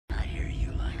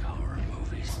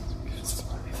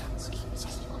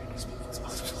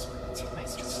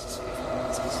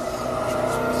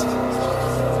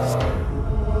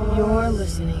You're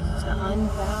listening to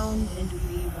Unbound and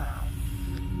Rewound.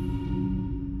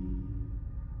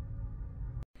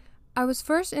 I was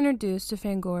first introduced to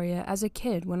Fangoria as a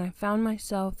kid when I found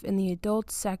myself in the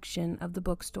adult section of the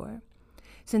bookstore.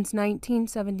 Since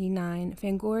 1979,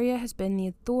 Fangoria has been the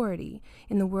authority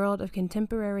in the world of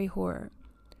contemporary horror.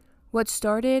 What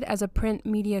started as a print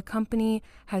media company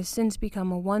has since become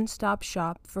a one-stop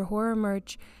shop for horror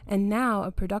merch and now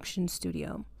a production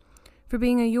studio. For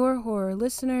being a Your Horror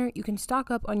listener, you can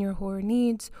stock up on your horror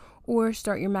needs or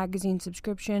start your magazine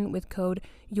subscription with code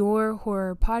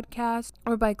YourHorrorPodcast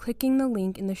or by clicking the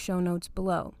link in the show notes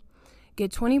below.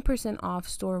 Get 20% off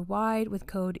store-wide with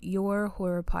code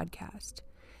YourHorrorPodcast.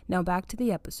 Now back to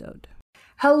the episode.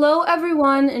 Hello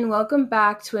everyone and welcome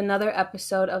back to another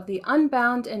episode of the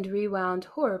Unbound and Rewound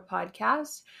Horror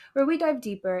Podcast, where we dive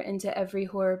deeper into every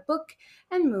horror book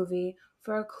and movie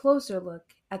for a closer look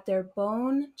at their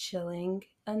bone-chilling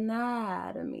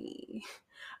anatomy.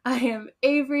 I am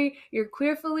Avery, your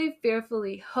queerfully,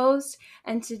 fearfully host,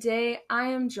 and today I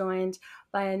am joined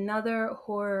by another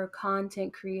horror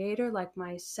content creator like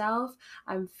myself.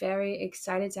 I'm very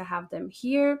excited to have them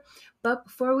here, but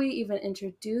before we even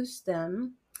introduce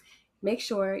them, make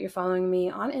sure you're following me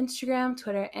on Instagram,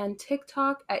 Twitter, and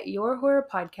TikTok at Your Horror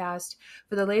Podcast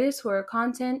for the latest horror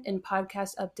content and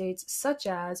podcast updates, such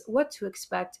as what to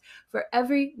expect for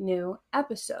every new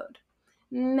episode.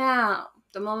 Now,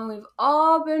 the moment we've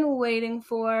all been waiting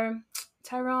for.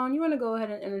 Tyrone, you want to go ahead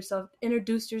and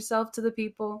introduce yourself to the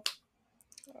people?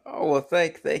 Oh well,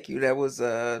 thank you. That was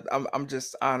I'm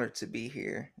just honored to be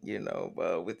here,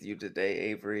 with you today,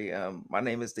 Avery. My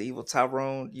name is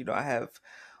TheEvolTyrone. I have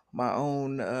my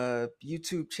own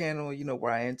YouTube channel,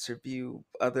 where I interview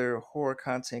other horror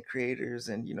content creators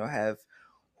and have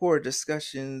horror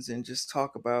discussions and just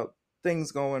talk about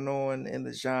things going on in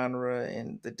the genre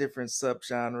and the different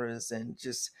subgenres and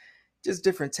just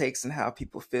different takes and how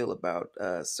people feel about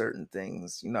certain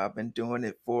things. I've been doing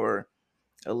it for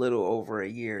a little over a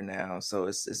year now, so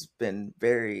it's been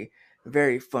very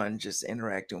very fun just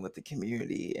interacting with the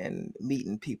community and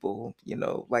meeting people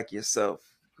like yourself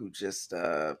who just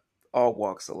all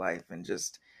walks of life, and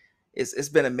just it's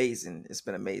been amazing. It's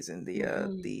been amazing,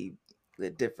 the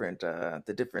different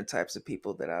types of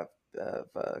people that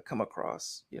I've come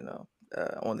across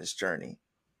on this journey.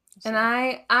 And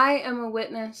I am a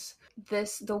witness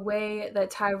the way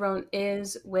that Tyrone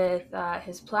is with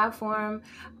his platform.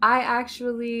 I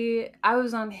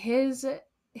was on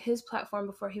his platform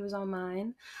before he was on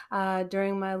mine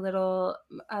during my little,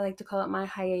 I like to call it my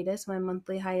hiatus, my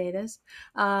monthly hiatus,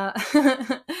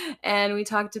 and we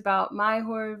talked about my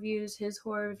horror views, his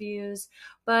horror views,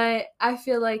 but I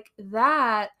feel like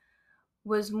that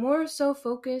was more so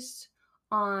focused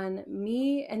on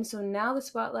me, and so now the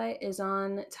spotlight is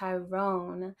on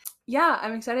Tyrone. Yeah,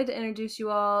 I'm excited to introduce you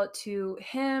all to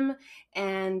him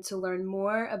and to learn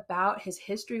more about his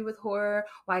history with horror,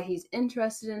 why he's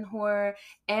interested in horror,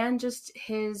 and just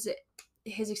his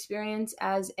experience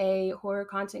as a horror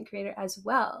content creator as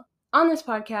well. On this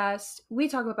podcast, we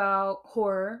talk about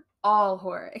horror, all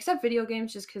horror, except video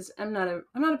games, just because I'm not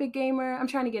a big gamer. I'm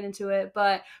trying to get into it,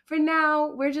 but for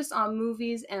now, we're just on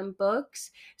movies and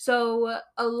books. So,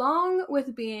 along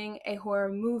with being a horror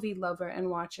movie lover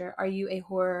and watcher, are you a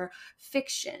horror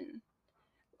fiction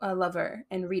lover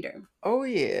and reader? Oh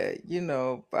yeah,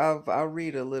 I'll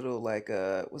read a little, like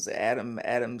was it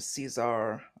Adam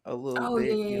Caesar a little Oh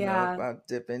bit, yeah. I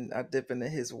dip into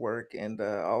his work, and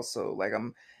also, like,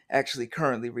 I'm actually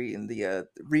currently reading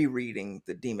rereading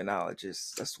The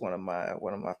Demonologist. That's one of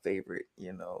my favorite,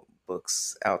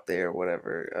 books out there,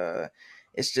 whatever.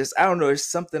 It's just, I don't know, there's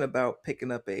something about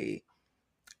picking up a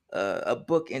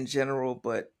book in general,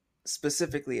 but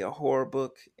specifically a horror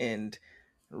book, and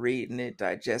reading it,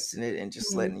 digesting it, and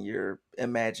just Mhm. letting your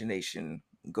imagination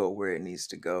go where it needs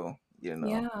to go,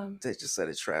 Yeah. to just let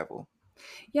it travel.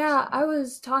 Yeah, So, I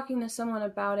was talking to someone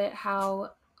about it,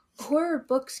 how horror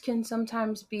books can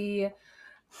sometimes be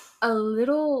a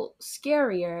little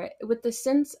scarier, with the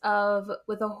sense of,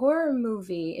 with a horror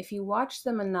movie, if you watch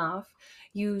them enough,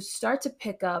 you start to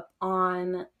pick up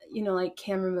on, like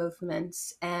camera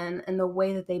movements and the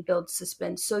way that they build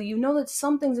suspense. So you know that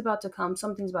something's about to come,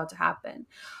 something's about to happen.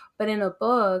 But in a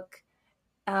book,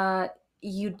 uh,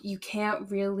 you can't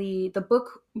really, the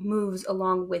book moves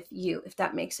along with you, if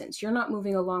that makes sense. You're not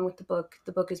moving along with the book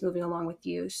is moving along with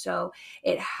you. So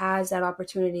it has that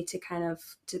opportunity to kind of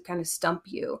stump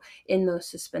you in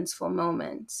those suspenseful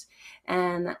moments.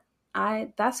 And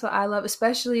I That's what I love,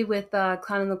 especially with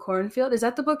Clown in the Cornfield. Is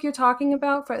that the book you're talking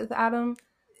about for with Adam?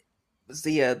 It's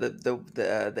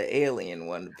the alien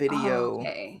one, Oh,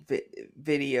 okay.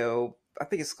 video. I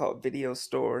think it's called Video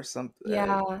Store or something.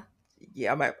 Yeah,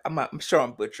 Yeah, I'm sure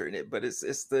I'm butchering it, but it's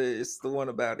the one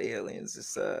about aliens.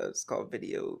 It's called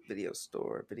Video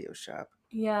Store, Video Shop.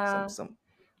 yeah. Some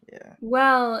yeah.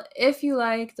 Well, if you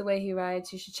like the way he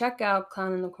writes, you should check out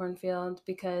Clown in the Cornfield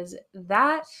because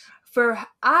that for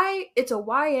I it's a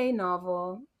YA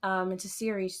novel. It's a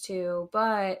series too,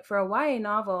 but for a YA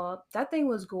novel, that thing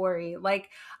was gory. Like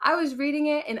I was reading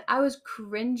it and I was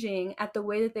cringing at the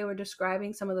way that they were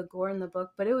describing some of the gore in the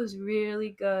book, but it was really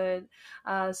good.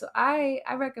 So I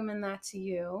recommend that to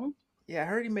you. Yeah, I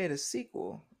heard he made a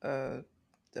sequel,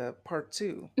 part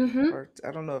two. Mm-hmm. Part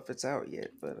I don't know if it's out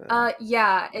yet, but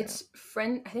Yeah, yeah. it's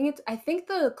friend. I think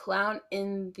the clown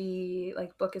in the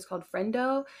like book is called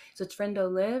Friendo. So it's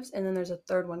Friendo Lives, and then there's a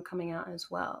third one coming out as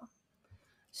well.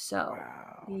 So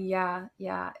Wow. yeah,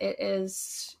 yeah, it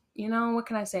is. You know what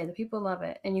can I say? The people love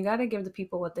it, and you got to give the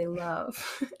people what they love.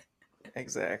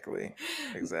 Exactly.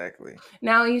 Exactly.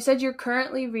 Now you said you're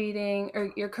currently reading,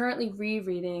 or you're currently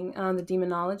rereading The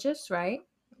Demonologist, right?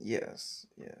 Yes.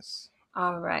 Yes.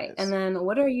 All right, and Yes. then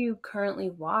what are you currently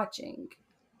watching?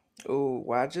 Oh,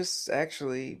 well, I just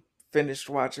actually finished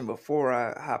watching before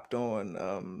I hopped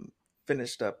on.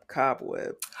 Finished up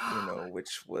Cobweb,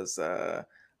 which was a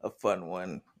fun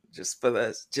one, just for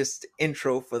the just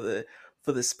intro for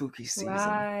the spooky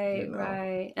season. Right,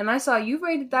 right. And I saw you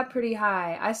rated that pretty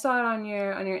high. I saw it on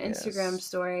your Instagram Yes,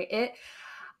 story. It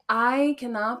I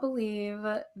cannot believe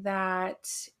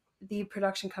that the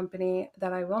production company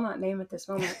that I will not name at this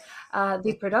moment,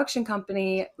 the production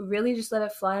company really just let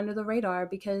it fly under the radar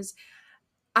because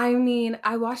I mean,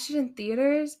 I watched it in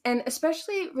theaters, and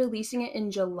especially releasing it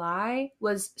in July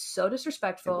was so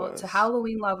it disrespectful to was.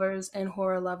 Halloween lovers and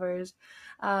horror lovers.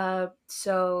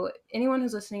 So, anyone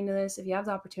who's listening to this, if you have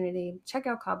the opportunity, check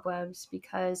out Cobwebs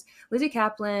because Lizzie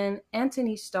Kaplan,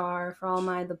 Anthony Starr, for all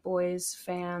my The Boys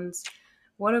fans,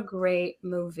 what a great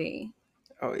movie.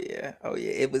 Oh yeah, oh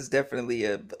yeah. It was definitely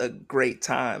a great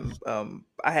time.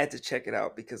 I had to check it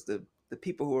out because the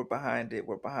people who were behind it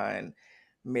were behind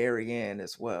Marianne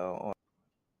as well.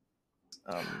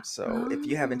 So if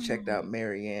you haven't checked Oh. out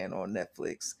Marianne on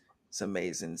Netflix, it's an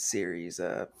amazing series,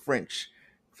 French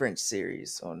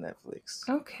series on Netflix.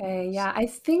 Okay, yeah, I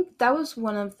think that was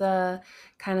one of the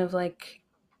kind of like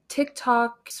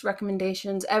TikTok's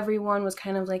recommendations. Everyone was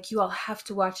kind of like, "You all have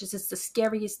to watch this. It's the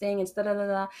scariest thing." It's da da da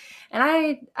da, and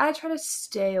I try to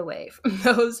stay away from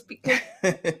those because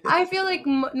I feel like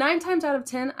 9 times out of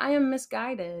 10 I am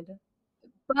misguided.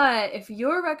 But if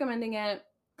you're recommending it,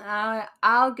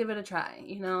 I'll give it a try.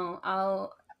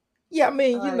 Yeah, I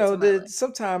mean, I'll add it to my list.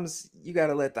 sometimes you got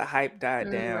to let the hype die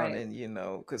down, Right. and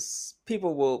because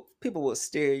people will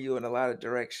steer you in a lot of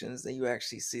directions, and you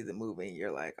actually see the movie, and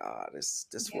you're like, oh, this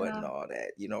wasn't Yeah. all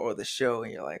that, or the show,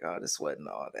 and you're like, oh, this wasn't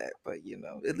all that, but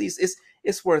at least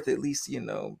it's worth at least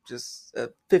just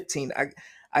 15.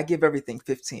 I give everything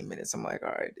 15 minutes. I'm like, all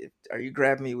right, are you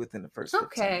grabbing me within the first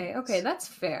 15 Okay, okay, minutes? that's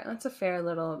fair. That's a fair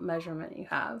little measurement you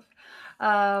have.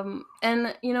 And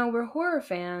we're horror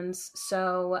fans,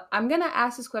 so I'm gonna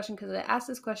ask this question because I ask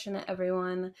this question to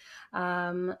everyone.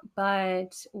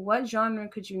 But what genre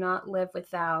could you not live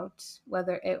without,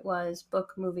 whether it was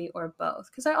book, movie, or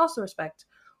both? Because I also respect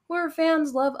horror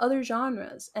fans love other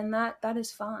genres, and that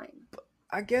is fine.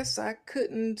 I guess I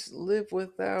couldn't live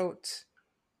without.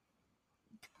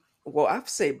 Well, I'd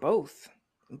say both,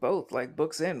 like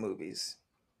books and movies.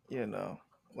 You know,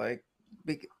 like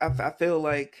I feel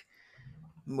like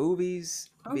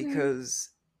movies Okay.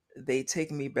 because they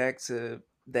take me back to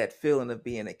that feeling of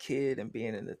being a kid and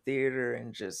being in the theater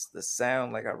and just the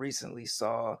sound. Like I recently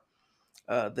saw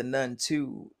The Nun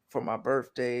 2 for my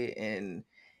birthday, and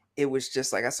it was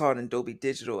just like I saw it in Dolby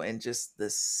Digital, and just the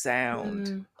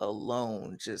sound Mm,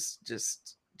 alone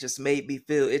just made me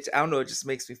feel it. I don't know, it just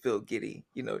makes me feel giddy,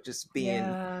 just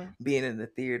yeah. being in the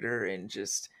theater and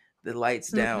just the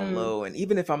lights down Mm-hmm. low, and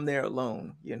even if I'm there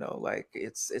alone, like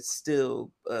it's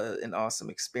still an awesome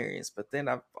experience. But then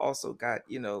I've also got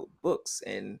books,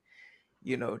 and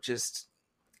just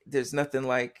there's nothing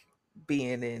like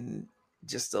being in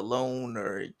just alone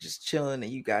or just chilling,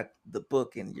 and you got the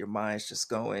book and your mind's just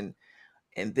going.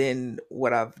 And then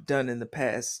what I've done in the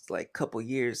past like couple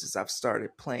years is I've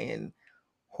started playing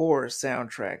horror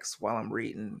soundtracks while I'm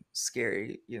reading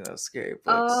scary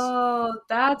books. Oh,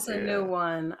 that's a new Yeah,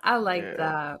 one. I like yeah.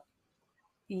 that.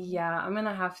 Yeah, I'm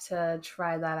gonna have to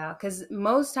try that out because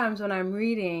most times when I'm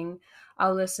reading,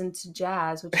 I'll listen to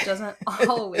jazz, which doesn't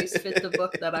always fit the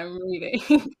book that I'm reading.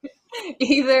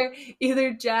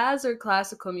 either jazz or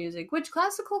classical music, which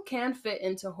classical can fit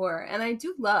into horror, and I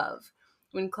do love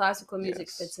when classical music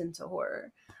Yes. fits into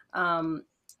horror. Um,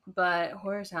 but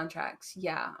horror soundtracks,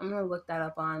 yeah, I'm gonna look that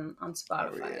up on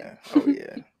Oh Spotify. yeah. Oh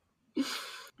yeah.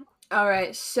 All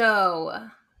right, so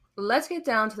let's get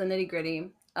down to the nitty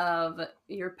gritty of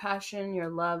your passion, your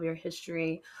love, your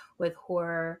history with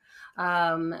horror.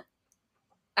 Um,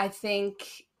 I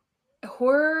think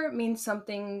horror means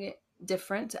something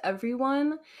different to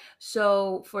everyone.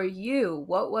 So, for you,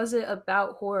 what was it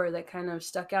about horror that kind of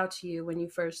stuck out to you when you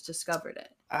first discovered it?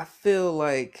 I feel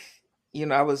like,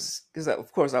 I was, because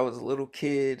of course I was a little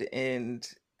kid, and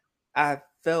I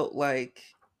felt like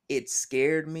it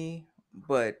scared me,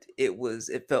 but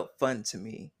it felt fun to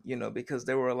me, because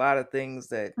there were a lot of things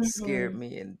that scared Hmm.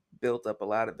 me and built up a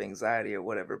lot of anxiety or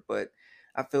whatever. But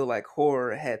I feel like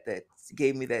horror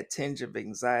gave me that tinge of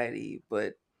anxiety,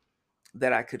 but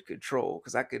that I could control,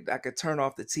 because I could turn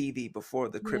off the TV before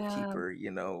the crypt Yeah. keeper,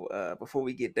 before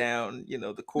we get down,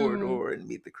 the Hmm. corridor and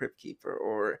meet the crypt keeper,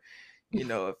 or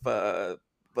if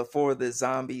before the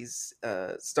zombies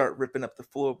start ripping up the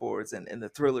floorboards in the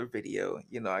Thriller video,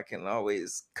 I can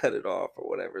always cut it off or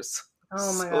whatever. So,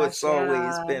 Oh my so gosh,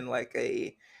 yeah.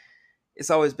 it's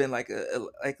always been like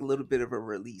a little bit of a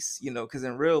release, because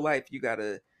in real life you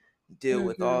gotta deal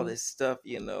with all Hmm. this stuff,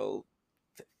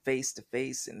 face to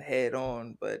face and head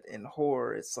on. But in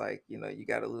horror, it's like, you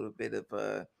got a little bit of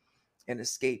an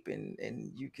escape,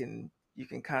 and you can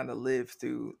kind of live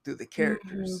through the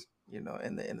Hmm. characters, in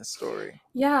the story.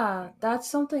 Yeah, that's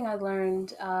something I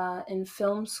learned in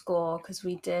film school because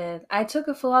I took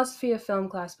a philosophy of film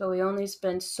class, but we only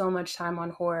spent so much time on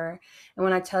horror. And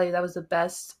when I tell you that was the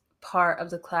best part of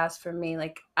the class for me,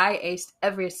 like I aced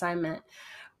every assignment.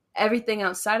 Everything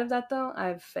outside of that, though,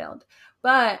 I've failed.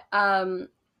 But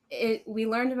we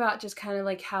learned about just kind of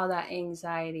like how that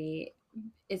anxiety,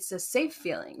 it's a safe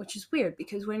feeling, which is weird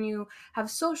because when you have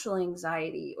social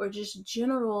anxiety or just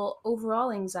general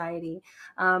overall anxiety,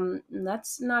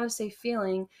 that's not a safe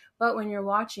feeling. But when you're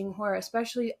watching horror,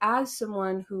 especially as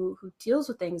someone who deals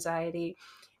with anxiety,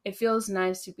 it feels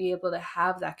nice to be able to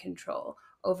have that control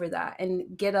over that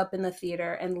and get up in the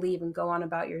theater and leave and go on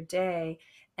about your day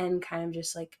and kind of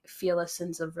just like feel a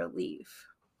sense of relief.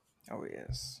 Oh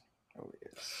yes. Oh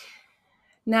yes.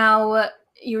 Now,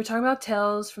 you were talking about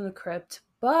Tales from the Crypt,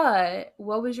 but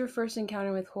what was your first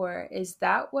encounter with horror? Is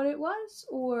that what it was,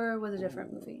 or was it a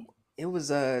different Ooh, movie? it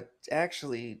was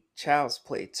actually Child's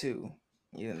Play too.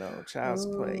 Child's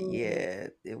Play. Ooh, Yeah,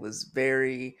 it was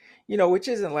very, which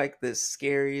isn't like the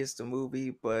scariest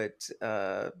movie, but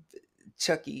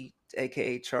Chucky,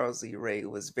 aka Charles Lee Ray,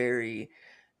 was very,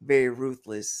 very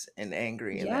ruthless and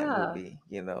angry in that yeah. movie.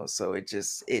 So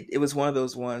it was one of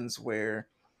those ones where,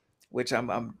 which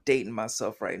I'm dating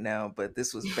myself right now, but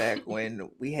this was back when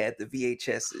we had the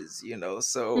VHSs.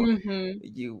 So Hmm.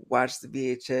 you watch the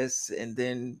VHS, and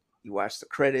then you watch the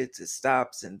credits, it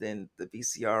stops, and then the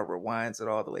VCR rewinds it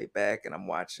all the way back, and I'm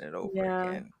watching it over Yeah.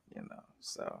 again.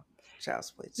 So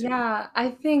Child's Play 2. Yeah, I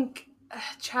think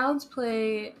Child's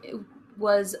Play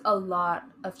was a lot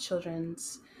of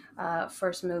children's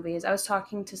first movies. I was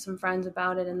talking to some friends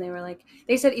about it, and they were like,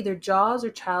 they said either Jaws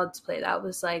or Child's Play. That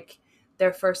was like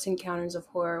their first encounters of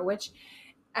horror, which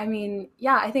I mean,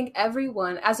 yeah, I think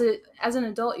everyone as an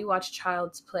adult you watch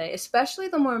Child's Play, especially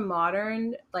the more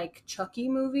modern like Chucky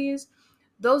movies.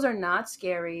 Those are not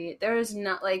scary. There is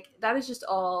not like that is just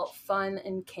all fun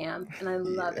and camp, and I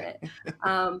love Yeah. it.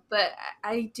 But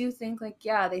I do think like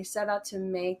yeah, they set out to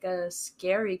make a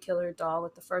scary killer doll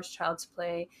with the first Child's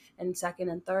Play and second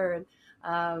and third.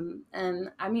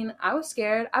 And I mean, I was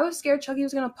scared. I was scared Chucky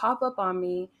was gonna pop up on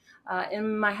me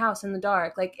in my house in the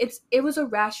dark. Like it was a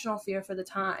rational fear for the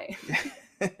time.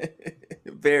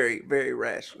 Very, very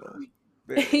rational.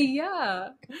 Very. Yeah.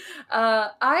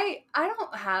 I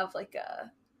don't have like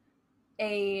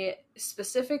a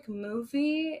specific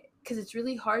movie because it's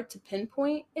really hard to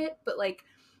pinpoint it, but like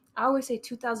I always say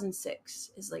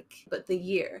 2006 is like but the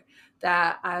year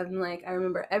that I'm like I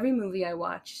remember every movie I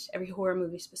watched, every horror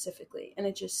movie specifically, and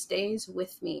it just stays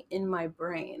with me in my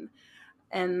brain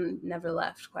and never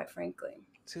left, quite frankly.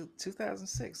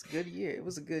 2006, good year. It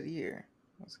was a good year.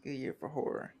 It was a good year for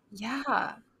horror.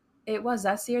 Yeah, it was.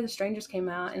 That's the year The Strangers came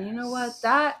out, and you know what? Yes.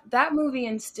 That movie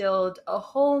instilled a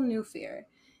whole new fear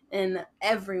in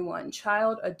everyone,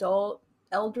 child, adult,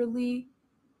 elderly.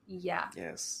 Yeah.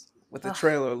 Yes. With the Ugh.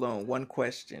 trailer alone, one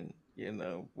question,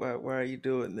 why are you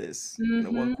doing this?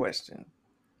 One Mm-hmm. question,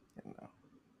 you know.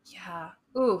 Yeah.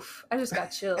 Oof. I just got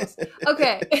chills.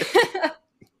 Okay.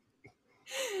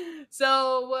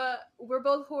 So we're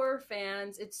both horror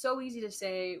fans. It's so easy to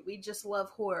say we just love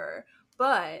horror,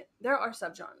 but there are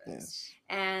subgenres. Yes.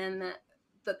 And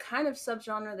the kind of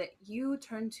subgenre that you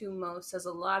turn to most says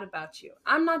a lot about you.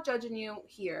 I'm not judging you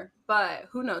here, but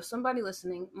who knows? Somebody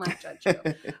listening might judge you.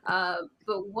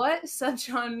 But what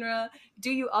subgenre do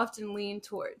you often lean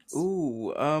towards?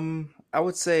 Ooh, I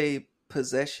would say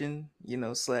possession,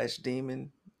 slash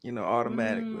demon,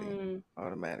 automatically. Mm,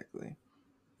 Automatically.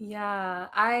 yeah,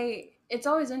 it's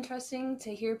always interesting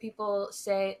to hear people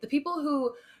say, the people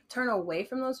who turn away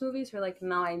from those movies who are like,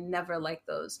 no, I never like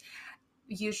those,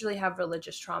 usually have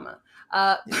religious trauma.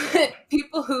 Yeah. But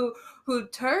people who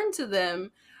turn to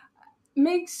them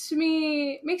makes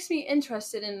me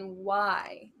interested in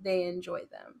why they enjoy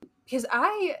them. Because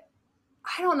I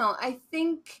don't know. I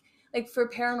think, like, for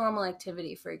Paranormal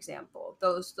Activity, for example,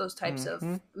 those types of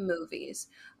Mm-hmm. movies,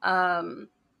 um,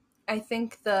 I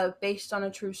think the based on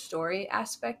a true story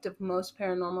aspect of most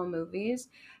paranormal movies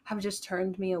have just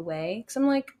turned me away. Because I'm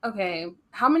like, okay,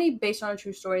 how many based on a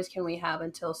true stories can we have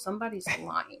until somebody's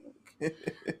lying?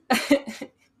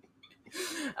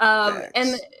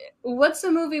 And Facts. what's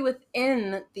a movie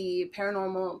within the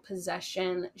paranormal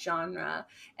possession genre,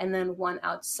 and then one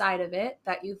outside of it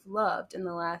that you've loved in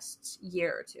the last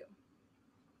year or two?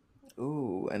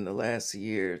 Ooh, in the last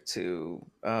year or two,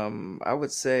 I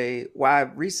would say, well, I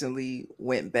recently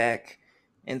went back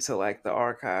into like the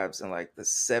archives in like the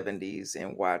 70s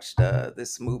and watched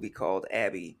this movie called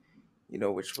Abby,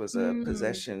 which was a Mm,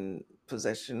 possession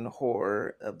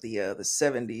horror of the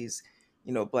 70s.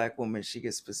 Black woman, she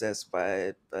gets possessed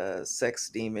by a sex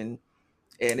demon,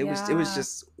 and it was yeah.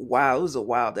 just wow. It was a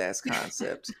wild ass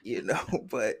concept,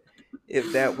 but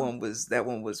if that one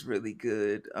was really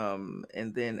good.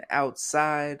 And then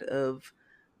outside of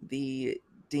the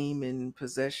demon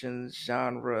possession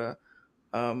genre,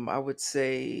 I would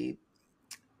say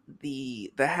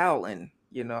the Howling.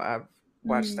 I've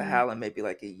watched the Mm, Howling maybe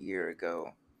like a year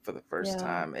ago for the first yeah.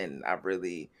 time, and I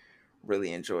really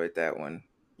enjoyed that one.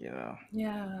 You know.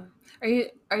 Yeah.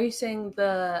 Are you saying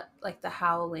the, like, the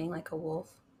howling like a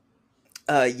wolf?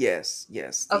 Yes,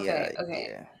 yes, Okay, okay.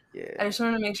 yeah, I yeah. just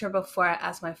want to make sure before I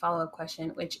ask my follow-up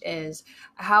question, which is,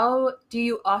 how do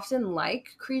you often like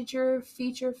creature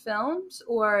feature films,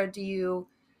 or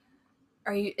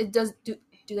are you it does do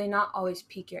they not always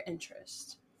pique your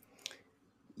interest?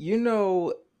 You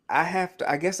know,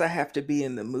 I guess I have to be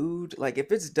in the mood. Like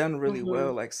if it's done really Mm-hmm.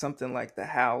 well, like something like The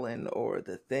Howling or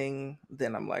The Thing,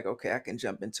 then I'm like, okay, I can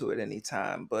jump into it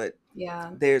anytime. But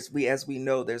Yeah. as we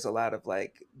know, there's a lot of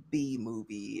like B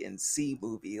movie and C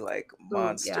movie, like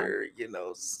Ooh, yeah. monster,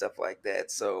 stuff like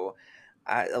that. So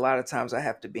a lot of times I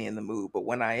have to be in the mood, but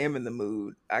when I am in the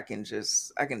mood, I can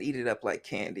eat it up like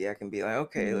candy. I can be like,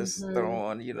 okay, let's throw Mm-hmm.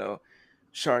 on,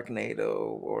 Sharknado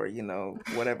or,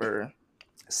 whatever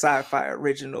sci-fi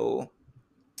original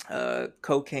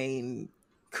cocaine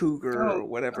cougar Oh, or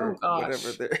oh whatever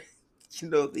gosh. the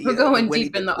We're the going Winnie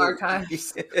deep the in the Pooh.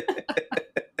 archives.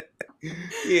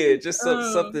 Yeah, just Oh,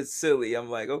 something silly. I'm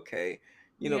like, okay,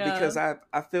 yeah. because I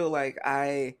feel like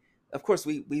of course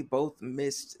we both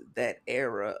missed that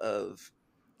era of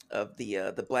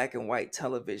the black and white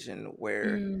television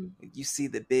where Mm, you see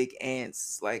the big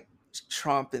ants like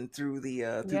tromping through the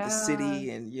yeah. city,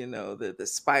 and the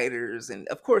spiders, and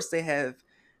of course they have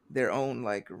their own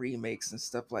like remakes and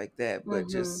stuff like that, but Mm-hmm.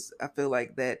 just I feel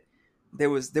like that there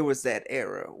was that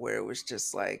era where it was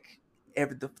just like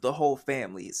the whole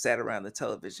family sat around the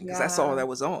television because that's all Yeah. that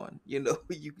was on. You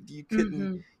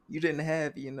couldn't, Mm-hmm. you didn't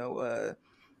have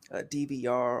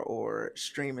DVR or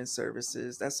streaming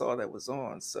services. That's all that was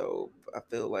on. So I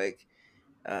feel like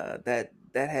that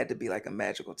had to be like a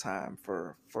magical time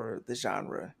for the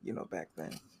genre, back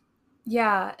then.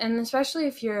 Yeah, and especially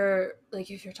if you're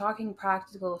talking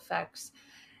practical effects,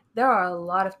 there are a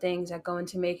lot of things that go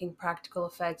into making practical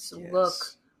effects look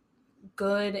Yes.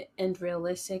 good and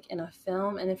realistic in a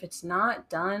film, and if it's not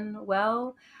done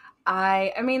well,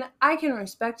 I mean, I can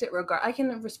respect it, regard I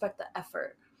can respect the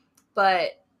effort,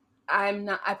 but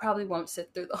I probably won't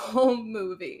sit through the whole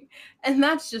movie, and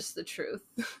that's just the truth.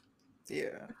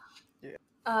 Yeah. Yeah.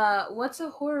 What's a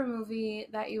horror movie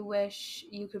that you wish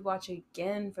you could watch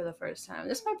again for the first time?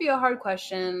 This might be a hard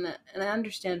question, and I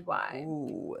understand why.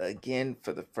 Ooh, again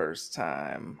for the first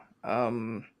time.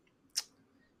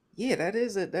 Yeah, that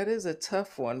is a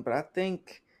tough one, but I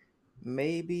think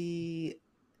maybe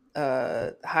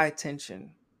High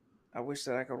Tension. I wish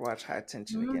that I could watch High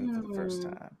Tension again for the first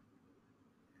Mm, time.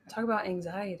 talk about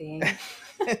anxiety.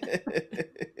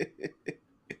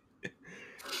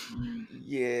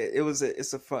 Yeah,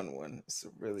 it's a fun one. It's a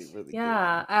really, really good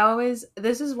Yeah, one.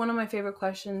 this is one of my favorite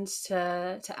questions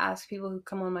to ask people who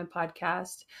come on my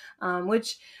podcast.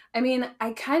 Which, I mean,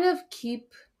 I kind of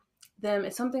keep them,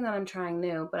 it's something that I'm trying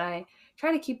new, but I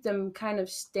try to keep them kind of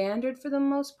standard for the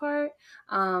most part,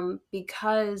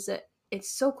 because it's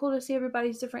so cool to see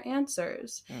everybody's different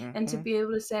answers and to Mm-hmm. be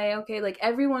able to say, okay, like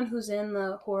everyone who's in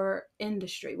the horror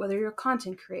industry, whether you're a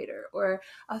content creator or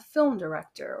a film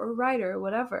director or writer or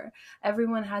whatever,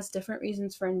 everyone has different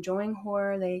reasons for enjoying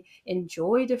horror. They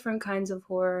enjoy different kinds of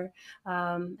horror.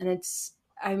 And it's,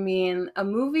 I mean, a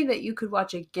movie that you could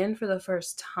watch again for the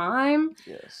first time.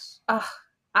 Yes. Ugh,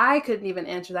 I couldn't even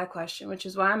answer that question, which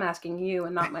is why I'm asking you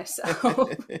and not myself.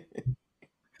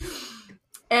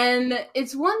 And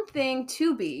it's one thing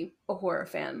to be a horror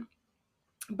fan,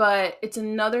 but it's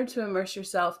another to immerse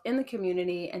yourself in the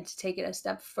community and to take it a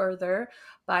step further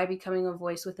by becoming a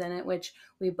voice within it, which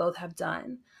we both have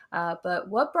done. But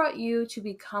what brought you to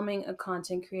becoming a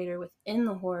content creator within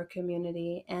the horror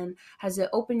community, and has it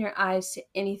opened your eyes to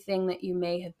anything that you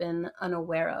may have been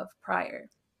unaware of prior?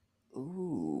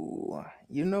 Ooh,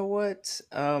 you know what?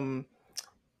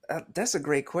 That's a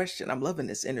great question. I'm loving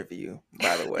this interview,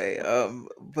 by the way.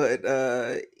 But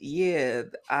yeah,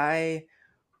 I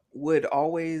would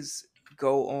always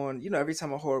go on, every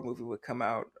time a horror movie would come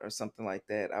out or something like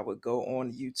that, I would go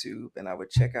on YouTube and I would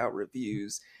check out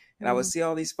reviews, and I would Mm. see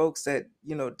all these folks that,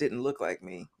 didn't look like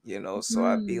me. So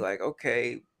I'd be Mm. like,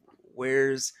 okay,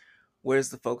 where's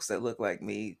the folks that look like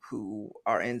me who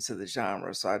are into the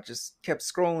genre? So I just kept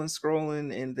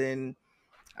scrolling, and then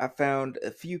I found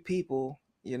a few people,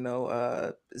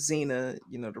 Xena,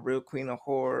 the real queen of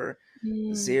horror,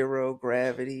 Mm. Zero,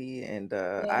 Gravity, and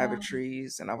Yeah. Ivory,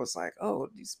 and I was like, oh,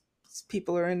 these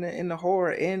people are in the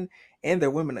horror, and they're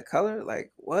women of color.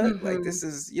 Like what? Like Mm-hmm. this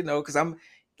is, because I'm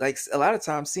like a lot of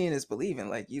times seeing is believing.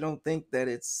 Like you don't think that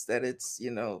it's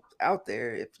out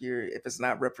there if it's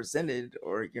not represented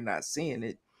or you're not seeing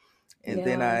it. And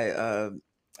then Yeah.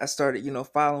 I started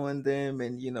following them,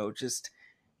 and just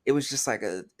it was just like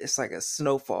it's like a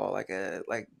snowfall, like an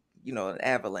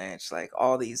avalanche, like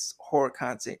all these horror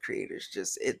content creators,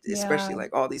 just especially Yeah.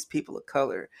 like all these people of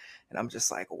color. And I'm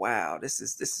just like, wow, this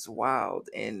is wild.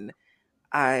 And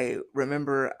I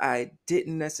remember I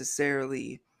didn't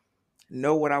necessarily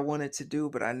know what I wanted to do,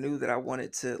 but I knew that I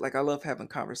wanted to, like, I love having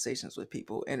conversations with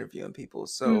people, interviewing people.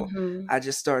 So Mm-hmm. I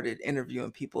just started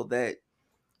interviewing people that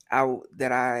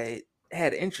I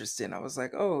had interest in. I was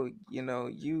like, oh,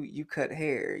 you cut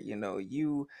hair,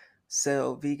 you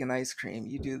sell vegan ice cream,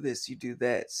 you do this, you do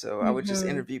that. So I would just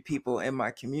Mm-hmm. interview people in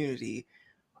my community.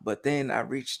 But then I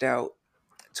reached out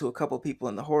to a couple people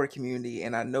in the horror community,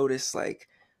 and I noticed like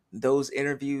those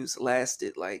interviews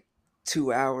lasted like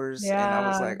 2 hours, and I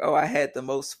was Yeah. like, oh, I had the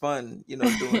most fun,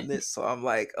 doing this. So I'm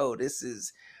like, oh, this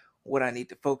is what I need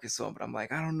to focus on. But I'm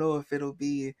like, I don't know if it'll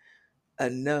be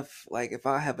enough, like if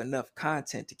I have enough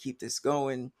content to keep this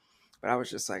going. But I was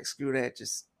just like, screw that,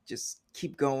 just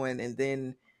keep going. And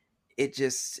then it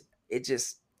just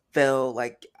fell,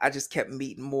 like I just kept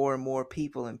meeting more and more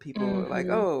people, and people were like,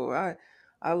 Mm-hmm. oh,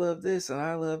 I love this and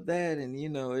I love that. And it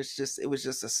was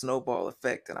just a snowball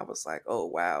effect. And I was like, oh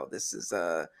wow, this is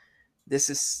so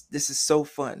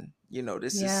fun.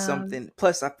 This is Yeah. something,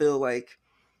 plus I feel like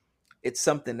it's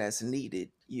something that's needed,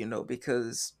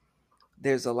 because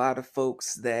there's a lot of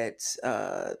folks that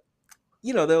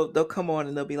they'll come on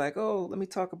and they'll be like, oh, let me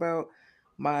talk about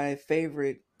my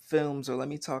favorite films, or let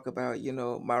me talk about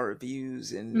my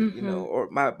reviews, and Mm-hmm. or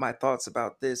my thoughts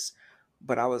about this.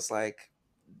 But I was like,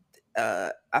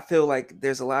 I feel like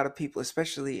there's a lot of people,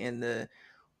 especially in the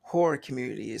horror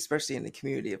community, especially in the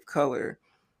community of color,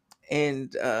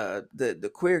 and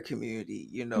the queer community,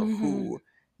 Mm-hmm. who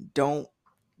don't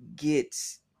get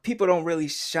people don't really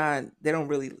shine, they don't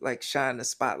really like shine the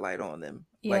spotlight on them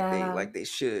like they Yeah.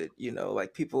 should,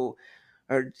 like people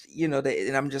are,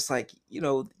 and I'm just like,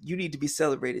 you need to be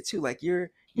celebrated too, like you're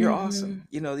Mm-hmm. awesome,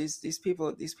 these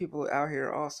people out here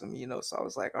are awesome, so I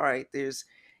was like, all right,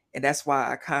 and that's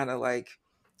why I kind of like,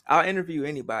 I'll interview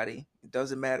anybody, it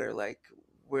doesn't matter like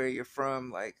where you're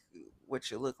from, like what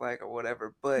you look like or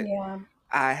whatever, but Yeah.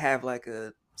 I have like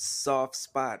a soft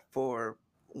spot for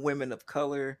women of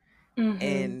color, Mm-hmm.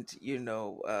 and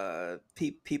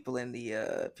people in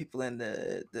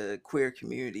the queer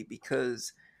community,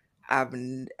 because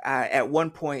at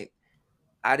one point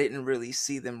I didn't really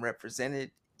see them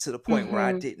represented, to the point where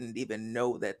I Mm-hmm. didn't even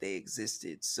know that they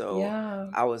existed. So Yeah.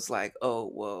 I was like, oh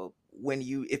well,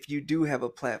 if you do have a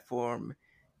platform,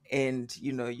 and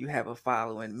you have a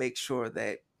following, make sure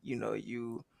that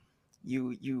you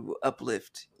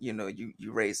uplift,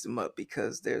 you raise them up,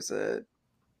 because there's a,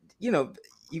 you know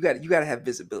you got to have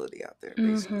visibility out there,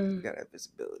 basically Mm-hmm. you got to have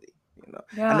visibility.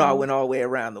 I know I Yeah. went all the way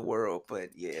around the world, but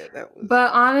yeah, that was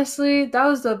But honestly, that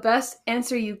was the best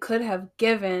answer you could have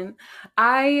given.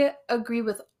 I agree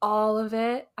with all of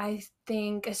it. I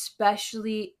think,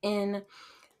 especially in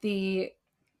the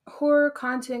horror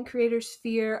content creator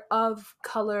sphere of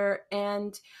color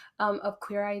and of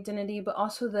queer identity, but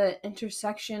also the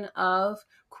intersection of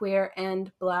queer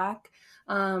and black.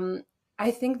 Um, I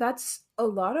think that's a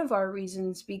lot of our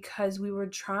reasons because we were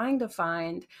trying to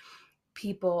find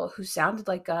people who sounded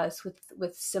like us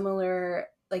with similar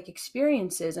like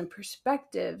experiences and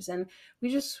perspectives, and we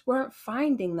just weren't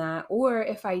finding that. Or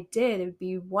if I did, it would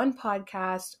be one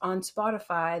podcast on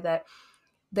Spotify that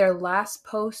their last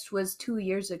post was 2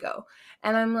 years ago,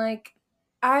 and I'm like,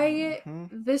 I hmm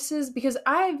this is because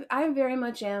I very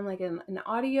much am like an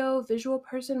audio visual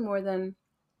person more than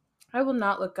I will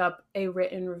not look up a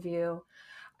written review.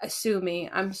 Sue me.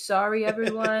 I'm sorry,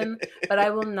 everyone, but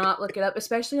I will not look it up,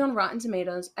 especially on Rotten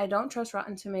Tomatoes. I don't trust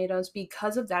Rotten Tomatoes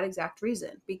because of that exact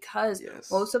reason. Because yes.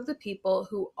 most of the people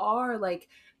who are like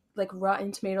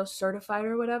Rotten Tomatoes certified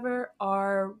or whatever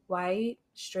are white,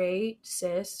 straight,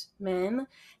 cis men,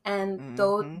 and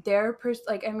though hmm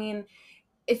like I mean,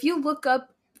 if you look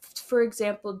up, for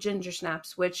example, ginger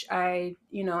snaps, which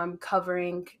I'm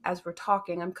covering as we're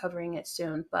talking. I'm covering it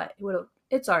soon, but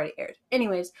it's already aired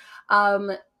anyways.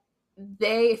 um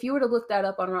if you were to look that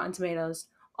up on Rotten Tomatoes,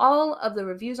 all of the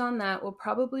reviews on that will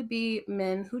probably be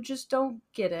men who just don't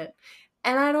get it.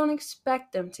 And I don't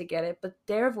expect them to get it, but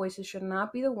their voices should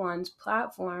not be the ones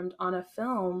platformed on a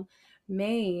film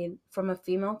made from a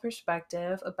female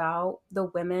perspective about the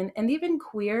women and even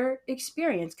queer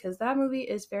experience, because that movie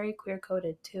is very queer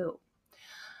coded too.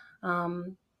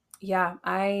 Um, yeah,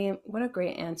 I what a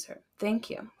great answer. Thank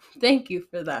you. Thank you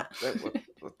for that.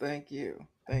 Well, thank you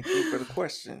for the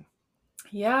question.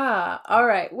 Yeah. All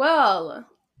right. Well,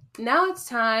 now it's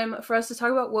time for us to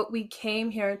talk about what we came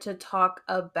here to talk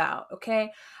about.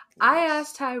 Okay. I Yes.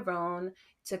 asked Tyrone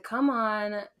to come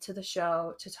on to the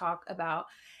show to talk about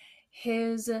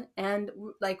his, and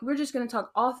like we're just going to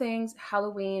talk all things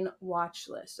Halloween watch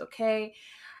list. Okay.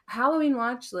 Halloween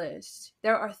watch list.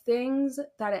 There are things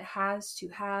that it has to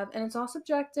have, and it's all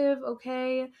subjective,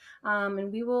 okay?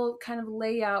 And we will kind of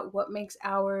lay out what makes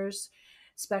ours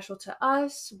special to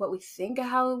us, what we think a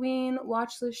Halloween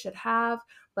watch list should have.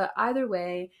 But either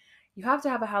way, you have to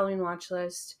have a Halloween watch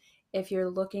list if you're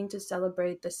looking to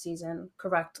celebrate the season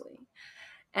correctly.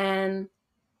 And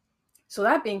so,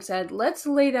 that being said, let's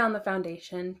lay down the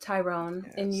foundation.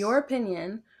 Tyrone, in your Yes.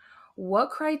 opinion, what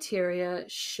criteria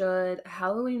should a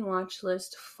Halloween watch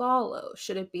list follow?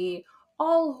 Should it be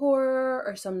all horror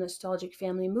or some nostalgic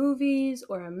family movies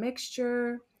or a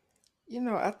mixture?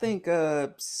 I think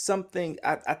something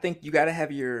I think you gotta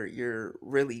have your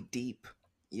really deep,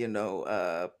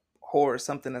 horror,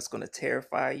 something that's gonna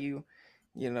terrify you.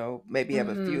 Maybe have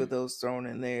a few Mm-hmm. of those thrown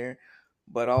in there,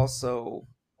 but also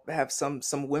have some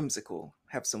whimsy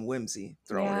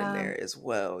thrown in Yeah. there as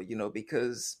well,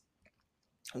 because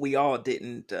we all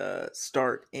didn't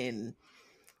start in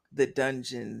the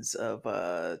dungeons of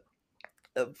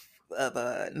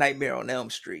Nightmare on Elm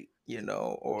Street,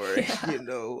 or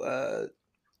Yeah.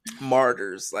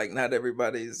 martyrs. Like not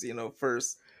everybody's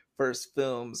first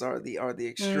films are the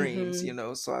extremes,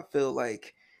 Mm-hmm. so I feel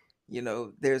like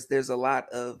there's a lot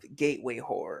of gateway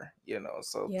horror,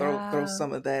 so throw Yeah.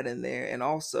 some of that in there, and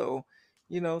also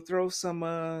throw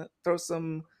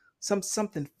something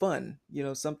fun,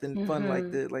 something fun like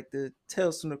Mm-hmm. the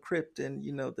Tales from the Crypt, and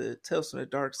the Tales from the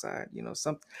Dark Side,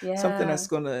 something Yeah.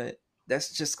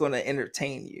 that's just gonna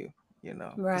entertain you,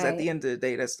 because at the Right. end of the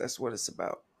day, that's what it's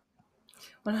about.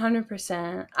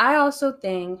 100%. I also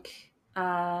think,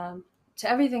 to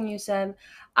everything you said,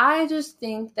 I just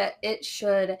think that it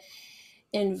should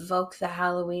invoke the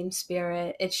Halloween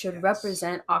spirit. It should Yes.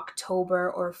 represent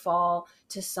October or fall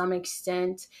to some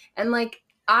extent. And like,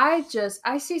 I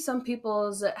see some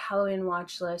people's Halloween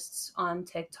watch lists on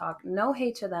TikTok. No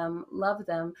hate to them, love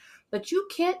them, but you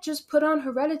can't just put on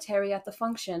Hereditary at the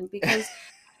function because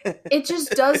it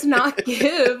just does not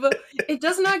give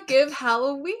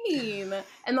Halloween.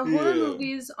 And the horror Yeah.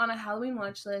 movies on a Halloween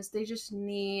watch list, they just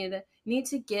need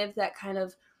to give that kind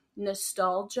of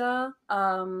nostalgia,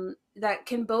 that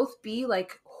can both be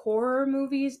like horror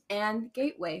movies and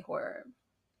gateway horror.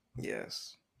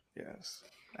 Yes. Yes.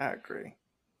 I agree.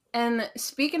 And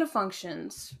speaking of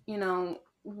functions,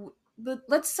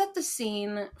 let's set the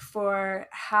scene for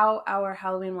how our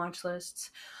Halloween watch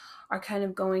lists are kind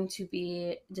of going to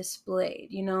be displayed.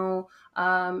 Do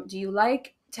you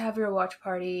like to have your watch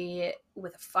party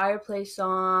with a fireplace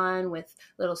on, with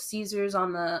little Caesars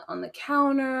on the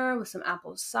counter, with some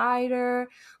apple cider?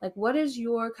 Like, what is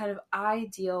your kind of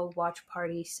ideal watch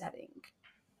party setting?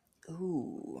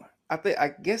 Ooh, I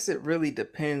guess it really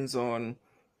depends on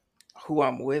who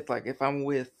I'm with. Like if I'm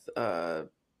with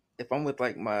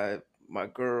like my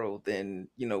girl, then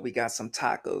we got some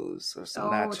tacos or some Oh,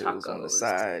 nachos on the tacos.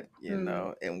 side,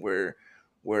 Hmm. and we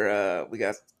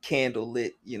got candle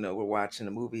lit, we're watching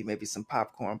a movie, maybe some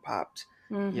popcorn popped,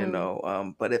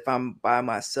 Mm-hmm. but if I'm by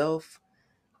myself,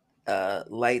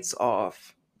 lights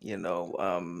off,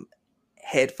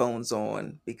 headphones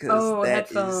on, because Oh,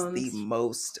 that is the headphones.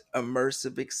 most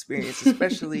immersive experience,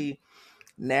 especially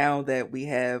now that we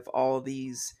have all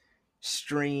these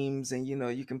streams, and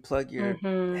you can plug your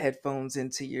Mm-hmm. headphones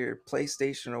into your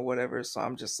PlayStation or whatever. So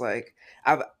I'm just like,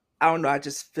 I don't know, I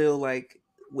just feel like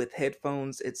with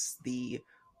headphones it's the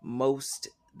most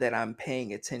that I'm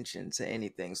paying attention to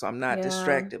anything, so I'm not Yeah.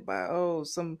 distracted by, oh,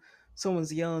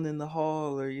 someone's yelling in the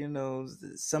hall, or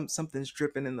something's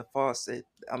dripping in the faucet.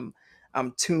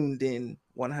 I'm tuned in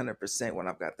 100% when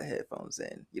I've got the headphones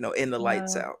in, and the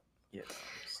lights Yeah. out,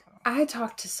 so. I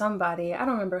talked to somebody, I don't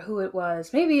remember who it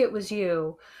was, maybe it was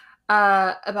you,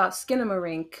 about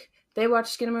Skinamarink. They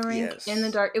watched Skinamarink in the Yes.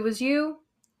 dark. It was you?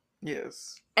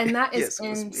 Yes. And that is Yes, it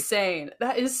was me. insane.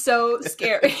 That is so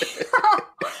scary.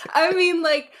 I mean,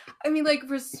 like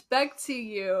respect to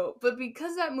you, but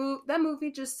because that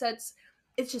movie just sets,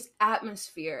 it's just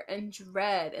atmosphere and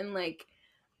dread, and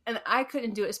I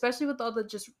couldn't do it, especially with all the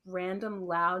just random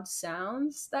loud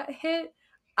sounds that hit.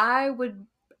 I would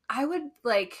I would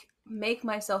like make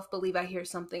myself believe I hear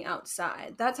something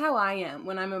outside. That's how I am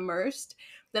when I'm immersed.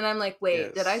 Then I'm like,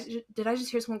 wait, Yes. did I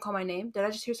just hear someone call my name? Did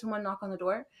I just hear someone knock on the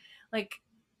door? Like,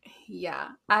 yeah,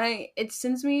 I it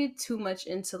sends me too much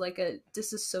into like a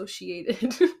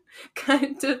disassociated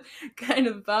kind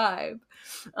of vibe.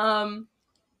 Um,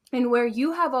 and where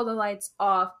you have all the lights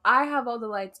off, I have all the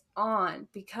lights on,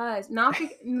 because not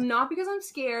because I'm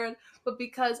scared, but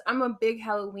because I'm a big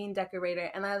Halloween decorator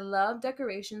and I love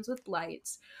decorations with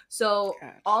lights. So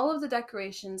Gotcha. all of the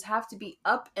decorations have to be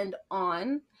up and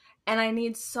on, and I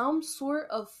need some sort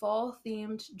of fall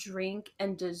themed drink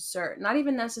and dessert. Not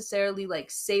even necessarily like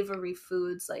savory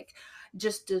foods, like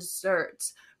just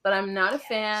desserts. But I'm not a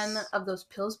fan Yes. of those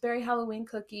Pillsbury Halloween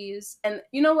cookies. And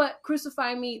you know what?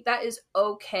 Crucify me. That is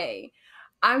okay.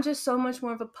 I'm just so much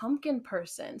more of a pumpkin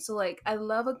person. So, like, I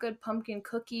love a good pumpkin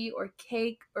cookie or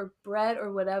cake or bread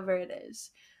or whatever it is.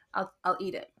 I'll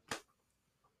eat it.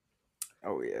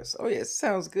 Oh yes. Oh yes.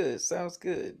 Sounds good. Sounds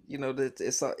good.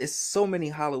 That it's so many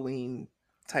Halloween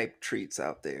type treats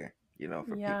out there,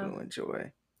 for people Yeah. to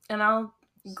enjoy. And I'll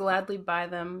gladly buy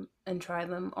them and try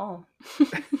them all.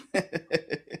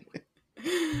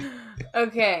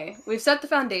 Okay, we've set the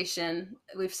foundation,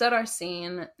 we've set our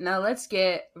scene. Now let's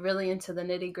get really into the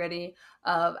nitty gritty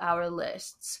of our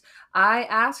lists. I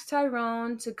asked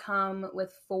Tyrone to come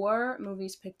with 4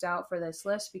 movies picked out for this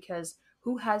list because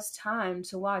who has time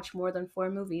to watch more than 4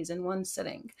 movies in one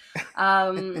sitting?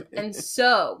 And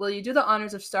so, will you do the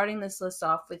honors of starting this list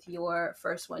off with your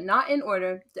first one? Not in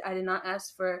order. I did not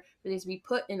ask for these to be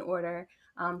put in order.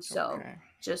 So Okay.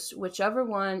 just whichever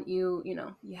one you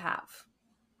have.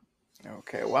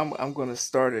 Okay. Well, I'm going to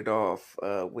start it off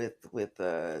with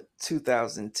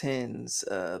 2010's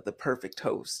The Perfect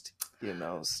Host.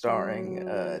 Starring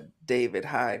Ooh, David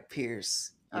Hyde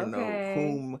Pierce. okay.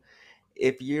 Whom,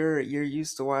 if you're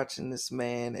used to watching this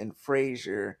man in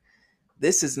Frasier,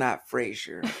 this is not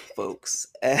Frasier, folks,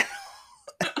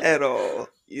 at all.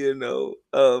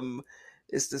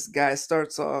 It's this guy,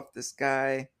 starts off, this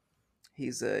guy,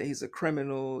 he's a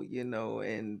criminal,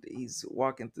 and he's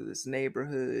walking through this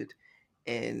neighborhood,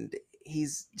 and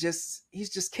he's just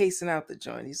casing out the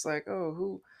joint. He's like,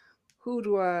 oh,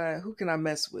 who can I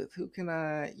mess with? Who can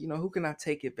I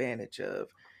take advantage of?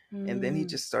 And then he Mm,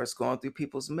 just starts going through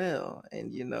people's mail,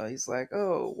 and he's like,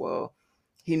 oh, well,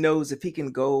 he knows if he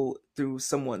can go through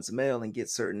someone's mail and get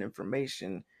certain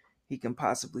information, he can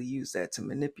possibly use that to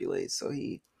manipulate. So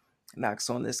he knocks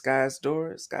on this guy's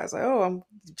door. This guy's like, oh, I'm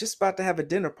just about to have a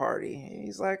dinner party. And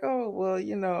he's like, oh, well,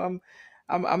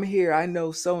 I'm here. I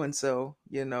know so and so,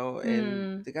 and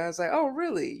mm. the guy's like, oh,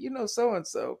 really? You know so and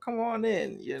so? Come on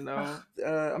in. Ugh,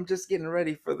 I'm just getting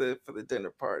ready for the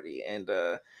dinner party, and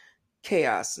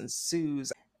chaos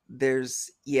ensues. I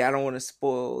don't want to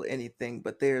spoil anything,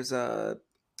 but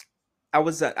I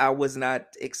was not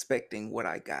expecting what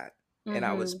I got, and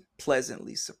I was mm-hmm.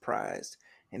 pleasantly surprised,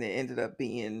 and it ended up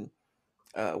being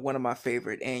one of my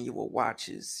favorite annual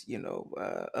watches,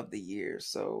 of the year.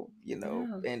 So, Yeah.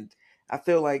 and I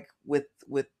feel like with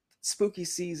spooky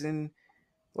season,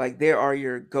 like there are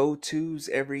your go-tos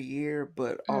every year,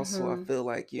 but also I Mm-hmm. feel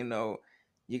like,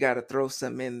 you got to throw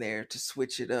some in there to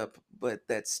switch it up, but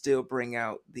that still bring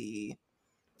out the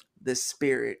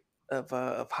spirit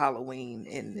of Halloween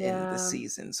in the Yeah.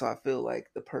 season. So I feel like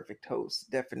the perfect host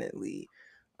definitely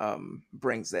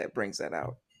brings that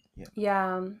out. You know.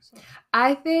 Yeah. So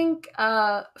I think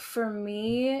for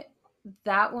me,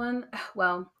 that one,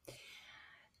 well,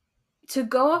 to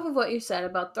go off of what you said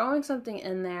about throwing something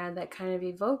in there that kind of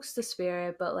evokes the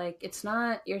spirit, but like it's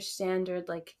not your standard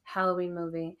like Halloween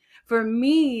movie. For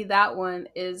me, that one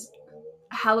is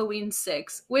Halloween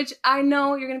 6, which I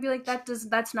know you're going to be like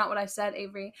that's not what I said,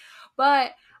 Avery.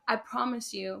 But I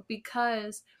promise you,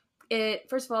 because it,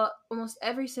 first of all, almost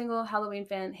every single Halloween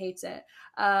fan hates it.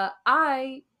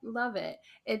 I love it.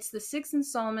 It's the sixth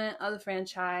installment of the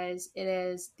franchise. It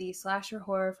is the slasher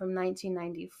horror from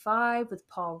 1995 with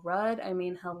Paul Rudd. I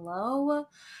mean, hello.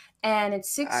 And it's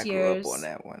I six grew up on years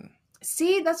that one.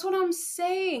 See, that's what I'm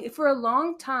saying. For a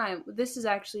long time, this is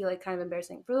actually like kind of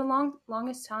embarrassing. For the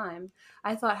longest time,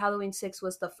 I thought Halloween 6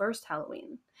 was the first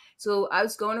Halloween. So I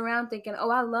was going around thinking,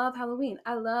 "Oh, I love Halloween.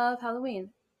 I love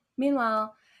Halloween."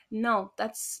 Meanwhile, no,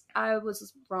 that's I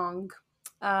was wrong.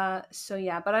 So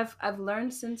yeah, but I've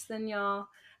learned since then, y'all.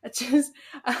 Just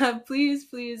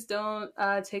please don't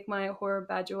take my horror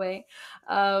badge away.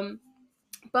 Um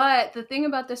but the thing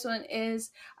about this one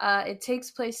is it takes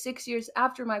place 6 years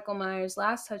after Michael Myers'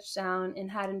 last touchdown in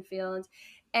Haddonfield.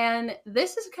 And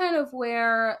this is kind of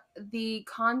where the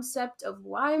concept of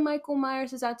why Michael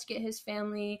Myers is out to get his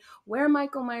family, where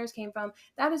Michael Myers came from,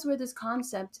 that is where this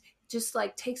concept just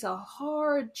like takes a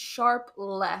hard, sharp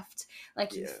left.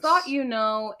 Like you thought Yes. you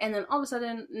know, and then all of a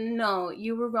sudden, no,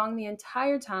 you were wrong the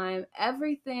entire time.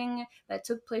 Everything that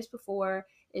took place before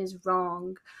is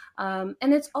wrong.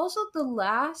 And it's also the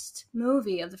last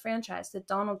movie of the franchise that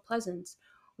Donald Pleasance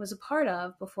was a part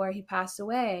of before he passed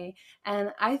away.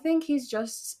 And I think he's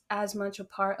just as much a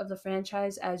part of the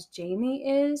franchise as Jamie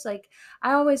is. Like,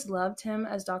 I always loved him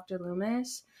as Dr.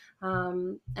 Loomis.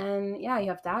 And yeah, you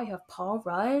have that. You have Paul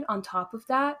Rudd on top of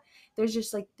that. There's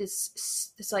just like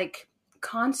this like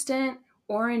constant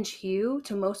orange hue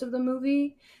to most of the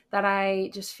movie that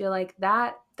I just feel like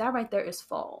that right there is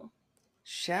fall.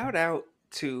 Shout out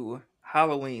to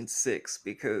Halloween 6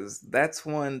 because that's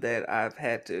one that I've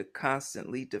had to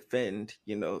constantly defend,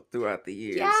 throughout the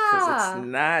years cuz it's Yeah.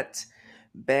 not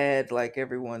bad like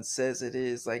everyone says it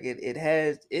is. Like it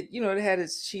had it had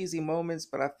its cheesy moments,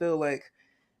 but I feel like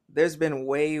there's been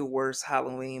way worse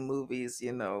Halloween movies,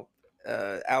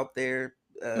 out there.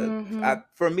 Mm-hmm.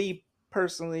 For me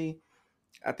personally,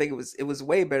 I think it was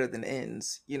way better than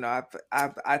Ends.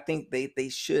 I think they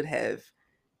should have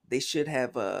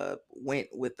went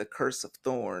with the Curse of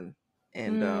Thorn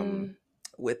and Mm.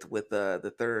 with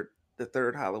the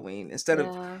third Halloween instead of.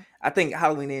 Yeah. I think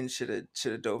Halloween Ends should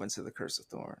have dove into the Curse of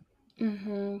Thorn.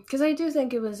 Mm-hmm. Because I do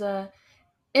think it was a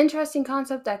interesting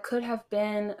concept that could have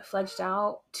been fledged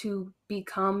out to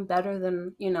become better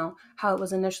than how it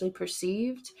was initially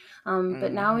perceived.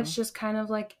 But now Hmm. it's just kind of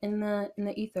like in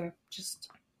the ether,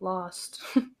 just lost.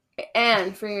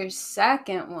 And for your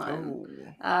second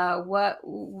one, Oh. what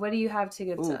do you have to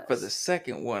give to Ooh, for the us?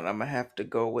 second one, I'm gonna have to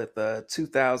go with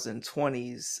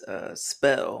 2020's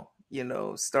Spell.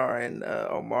 Starring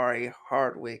Omari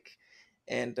Hardwick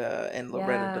and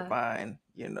Loretta Yeah. Devine.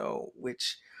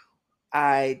 Which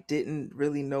I didn't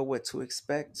really know what to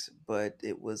expect, but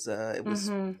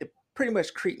Mm-hmm. it pretty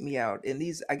much creeped me out. And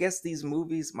I guess these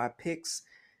movies, my picks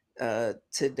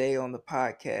today on the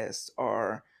podcast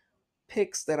are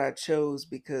picks that I chose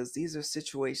because these are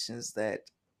situations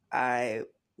that I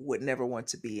would never want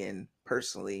to be in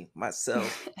personally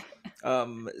myself.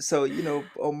 So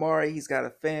Omari, he's got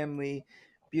a family,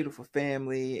 beautiful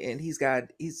family, and he's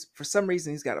for some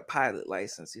reason he's got a pilot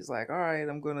license. He's like, all right,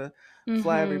 I'm gonna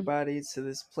fly Mm-hmm. everybody to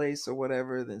this place or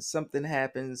whatever. Then something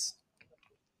happens,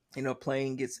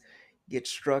 plane gets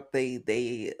struck.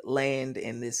 They land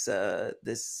in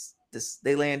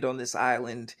they land on this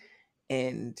island,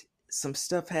 and some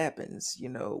stuff happens,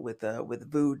 with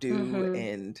voodoo Mm-hmm.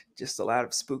 and just a lot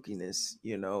of spookiness,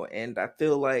 and I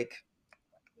feel like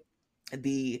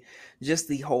the just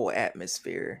the whole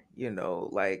atmosphere,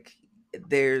 like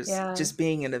there's Yeah. just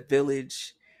being in a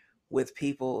village with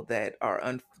people that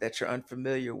you're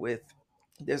unfamiliar with.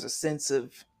 There's a sense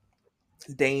of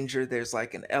danger. There's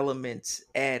like an element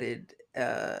added,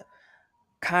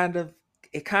 kind of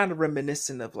it kind of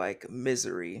reminiscent of like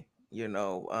Misery,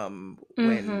 when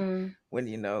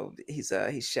Mm-hmm.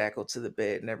 he's shackled to the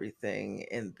bed and everything,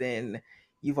 and then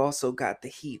you've also got the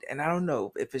heat. And I don't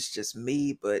know if it's just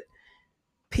me, but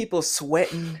people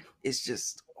sweating is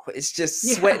just it's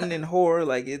just sweating Yeah. in horror.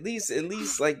 Like at least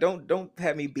like don't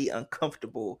have me be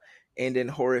uncomfortable and in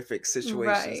horrific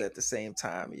situations Right. at the same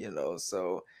time, you know.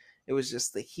 So it was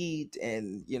just the heat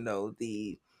and, you know,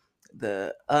 the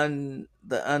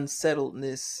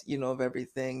unsettledness, you know, of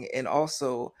everything. And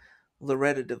also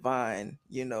Loretta Devine,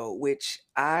 you know, which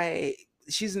I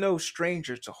she's no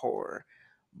stranger to horror,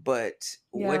 but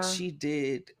what Yeah. she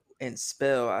did in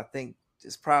Spell, I think,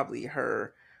 is probably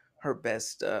her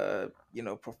best you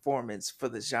know, performance for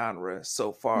the genre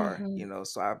so far, Hmm. you know.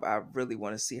 So I really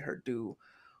want to see her do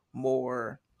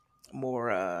more more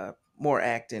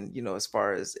acting, you know, as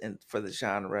far as in for the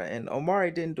genre. And Omari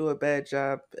didn't do a bad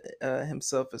job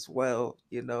himself as well,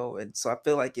 you know. And so I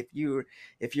feel like if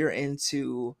you're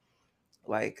into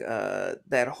like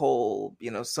that whole,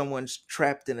 you know, someone's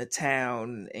trapped in a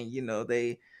town and, you know,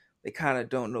 they kind of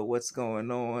don't know what's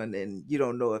going on, and you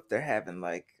don't know if they're having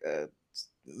like a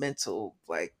mental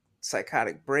like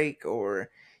psychotic break, or,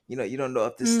 you know, you don't know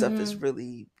if this stuff is Hmm.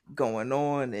 really going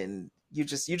on, and you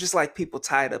just like people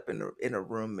tied up in a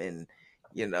room. And,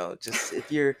 you know, just if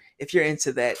you're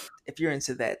into that, if you're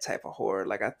into that type of horror,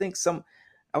 like I think some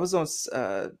I was on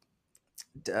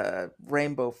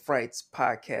Rainbow Fright's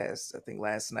podcast, I think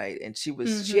last night, and she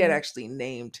had Hmm. actually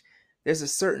named, there's a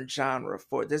certain genre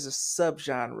for, there's a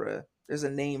subgenre, there's a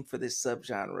name for this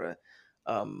subgenre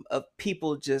of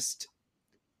people just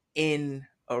in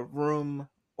a room,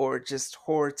 or just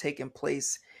horror taking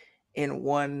place in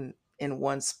one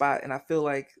spot. And I feel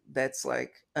like that's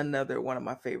like another one of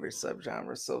my favorite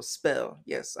subgenres. So Spell,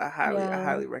 yes, I Yeah.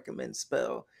 highly recommend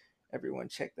Spell. Everyone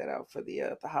check that out for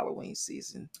the Halloween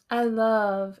season. I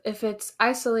love if it's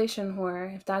isolation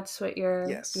horror, if that's what you're,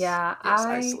 Yes, yeah, yes,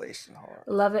 I isolation horror.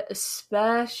 love it,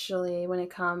 especially when it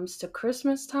comes to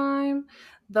Christmas time.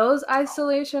 Those Oh,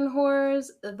 isolation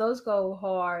horrors, those go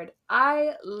hard.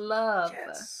 I love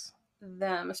yes,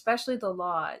 them, especially The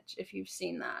Lodge, if you've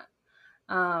seen that.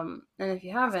 And if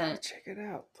you I've got to haven't, check it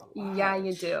out. The yeah,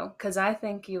 you Lodge. do, because I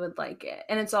think you would like it.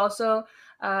 And it's also,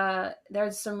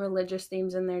 there's some religious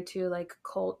themes in there too, like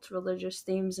cult religious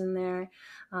themes in there.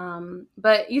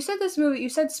 But you said this movie, you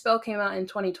said Spell came out in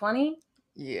 2020.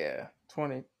 Yeah,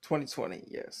 2020.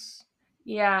 Yes.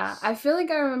 Yeah, I feel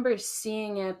like I remember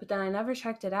seeing it, but then I never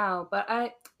checked it out. But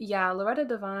yeah, Loretta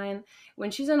Devine, when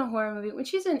she's in a horror movie, when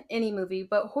she's in any movie,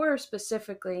 but horror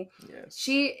specifically, Yes.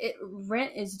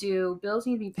 rent is due, bills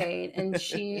need to be paid, and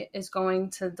she is going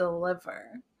to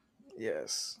deliver.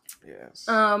 Yes. Yes.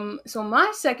 So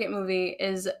my second movie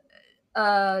is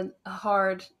a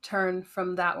hard turn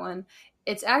from that one.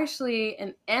 It's actually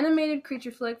an animated creature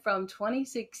flick from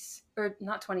 26 or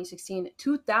not 2016,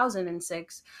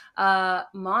 2006,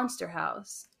 Monster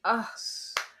House.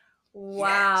 Yes.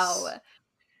 Wow.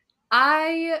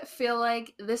 I feel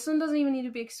like this one doesn't even need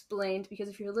to be explained because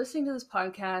if you're listening to this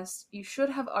podcast, you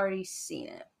should have already seen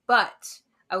it. But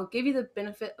I will give you the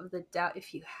benefit of the doubt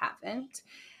if you haven't.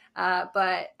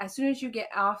 But as soon as you get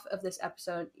off of this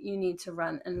episode, you need to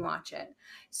run and watch it.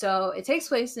 So it takes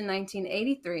place in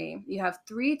 1983. You have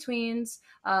three tweens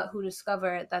who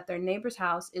discover that their neighbor's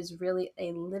house is really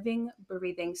a living,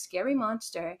 breathing, scary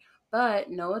monster, but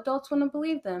no adults want to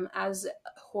believe them, as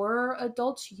horror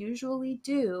adults usually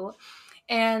do.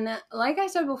 And like I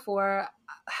said before,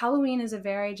 Halloween is a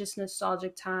very just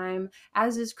nostalgic time,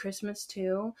 as is Christmas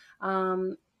too.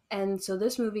 And so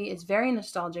this movie is very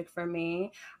nostalgic for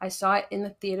me. I saw it in the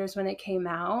theaters when it came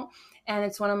out, and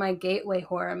it's one of my gateway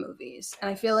horror movies.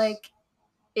 And I feel Yes. like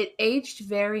it aged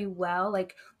very well,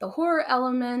 like the horror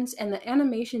elements and the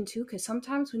animation too, because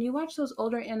sometimes when you watch those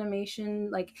older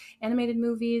animation, like animated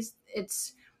movies,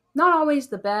 it's not always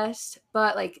the best,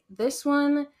 but like this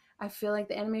one, I feel like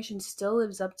the animation still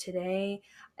lives up today,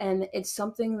 and it's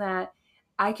something that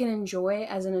I can enjoy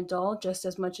as an adult just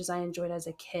as much as I enjoyed as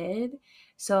a kid.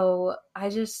 So I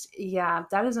just, yeah,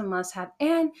 that is a must have.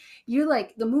 And you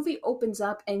like the movie opens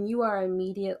up and you are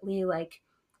immediately like,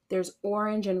 there's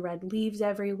orange and red leaves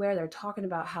everywhere. They're talking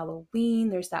about Halloween.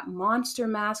 There's that monster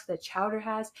mask that Chowder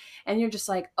has. And you're just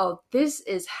like, oh, this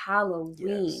is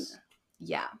Halloween. Yes.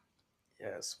 Yeah.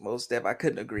 Yes. Most def. I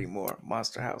couldn't agree more.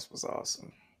 Monster House was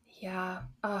awesome. Yeah.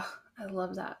 Oh, I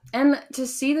love that. And to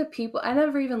see the people, I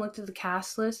never even looked at the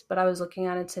cast list, but I was looking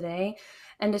at it today.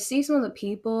 And to see some of the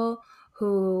people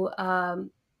who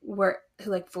who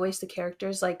like voiced the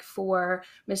characters, like for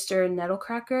Mr.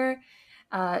 Nettlecracker,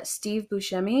 Steve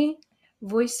Buscemi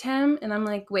voiced him, and I'm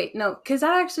like, wait, no, because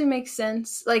that actually makes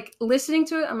sense. Like listening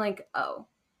to it, I'm like, oh,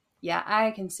 yeah, I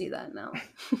can see that now.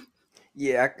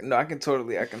 Yeah. No, I can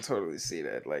totally see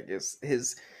that. Like it's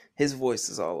his voice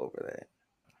is all over that.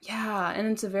 Yeah, and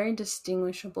it's a very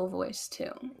distinguishable voice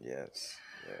too. Yes.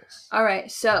 Yes. All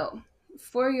right, so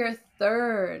For your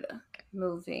third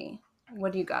movie,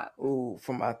 what do you got? Ooh,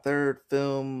 for my third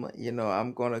film,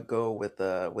 I'm gonna go with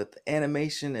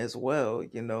animation as well.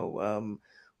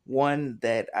 One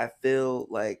that I feel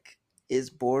like is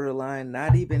borderline,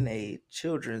 not even a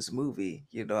children's movie.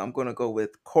 I'm gonna go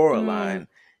with Mm, Coraline.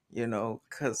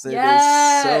 Because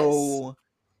yes.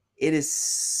 it is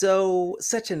so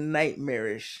such a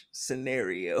nightmarish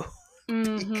scenario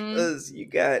Mm-hmm. because you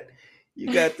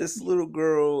got this little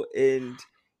girl, and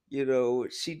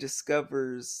she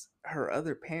discovers her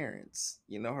other parents,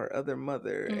 her other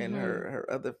mother and Mm-hmm. her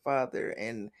other father.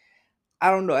 And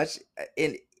I don't know,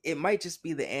 and it might just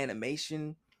be the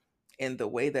animation and the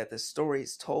way that the story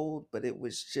is told, but it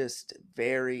was just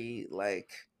very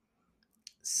like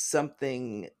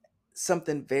something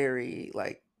something very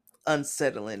like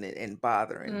unsettling and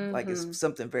bothering. Like it's Mm-hmm.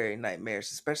 something very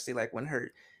nightmarish, especially like when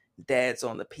her dad's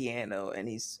on the piano and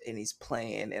he's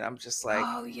playing, and I'm just like,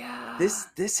 Oh yeah.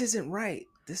 this isn't right.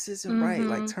 This isn't right.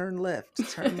 Like Mm-hmm. turn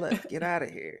left, get out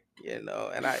of here. And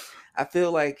I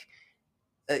feel like,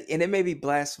 and it may be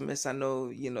blasphemous. I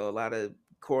know, a lot of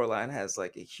Coraline has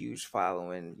like a huge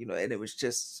following, and it was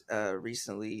just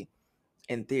recently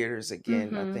in theaters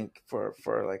again, I Mm-hmm. think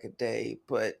for like a day.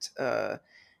 But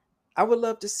I would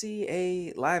love to see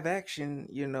a live action,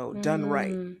 done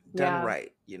right. Done Yeah.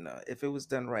 right. If it was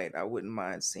done right, I wouldn't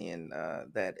mind seeing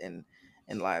that in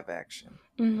live action.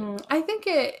 I think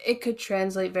it could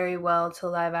translate very well to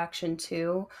live action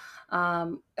too.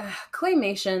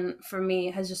 Claymation for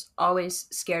me has just always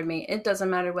scared me. It doesn't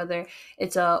matter whether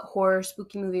it's a horror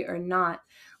spooky movie or not.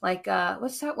 Like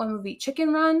what's that one movie,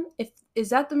 Chicken Run? If is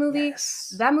that the movie?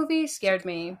 Yes. That movie scared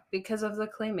Chicken me because of the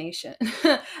claymation.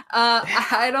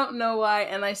 I don't know why,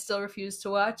 and I still refuse to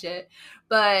watch it.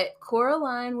 But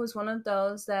Coraline was one of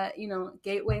those that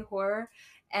gateway horror,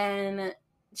 and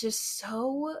just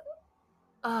so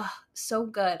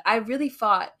good. I really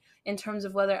fought in terms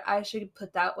of whether I should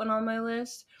put that one on my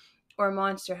list or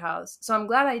Monster House. So I'm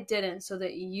glad I didn't, so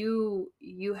that you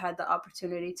had the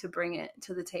opportunity to bring it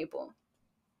to the table.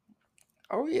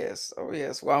 Oh yes, oh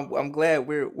yes. Well, I'm glad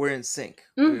we're in sync.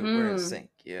 We're in Mm-hmm. sync.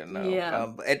 Yeah.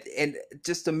 And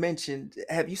just to mention,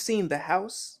 have you seen The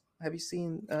House? Have you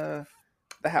seen the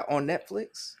House on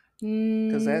Netflix?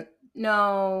 Because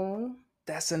No.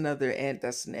 that's an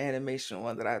animation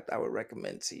one that I would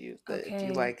recommend to you. That if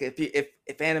you Okay. like,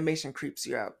 if animation creeps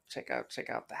you out, check out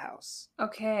The House.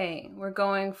 Okay. We're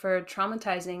going for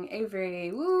traumatizing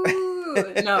Avery.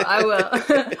 Woo! No, I will.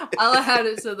 I'll add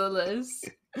it to the list.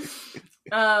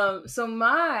 So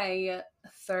my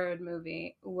third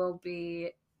movie will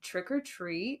be Trick or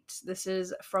Treat. This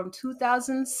is from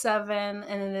 2007,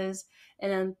 and it is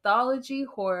an anthology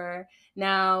horror.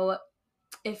 Now,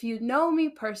 if you know me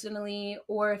personally,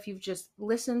 or if you've just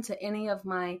listened to any of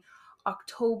my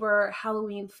October,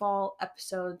 Halloween, fall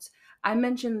episodes, I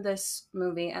mentioned this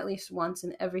movie at least once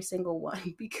in every single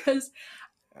one because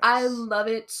I Yes. love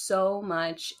it so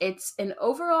much. It's an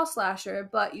overall slasher,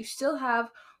 but you still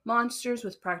have monsters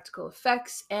with practical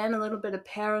effects and a little bit of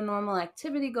paranormal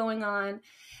activity going on.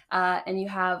 And you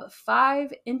have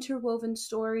five interwoven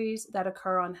stories that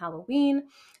occur on Halloween.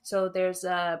 So there's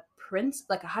a prince,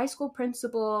 like a high school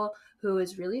principal who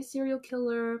is really a serial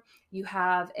killer. You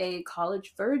have a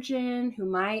college virgin who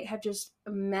might have just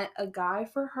met a guy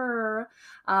for her,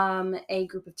 a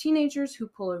group of teenagers who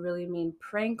pull a really mean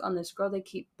prank on this girl they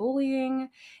keep bullying,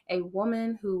 a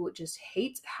woman who just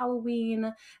hates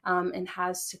Halloween, and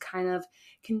has to kind of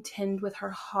contend with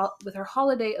her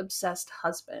holiday obsessed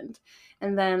husband,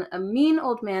 and then a mean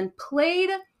old man played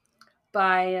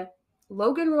by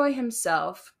Logan Roy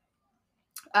himself.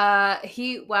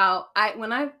 He wow. I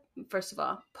when I First of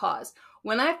all, pause.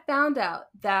 When I found out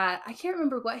that, I can't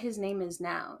remember what his name is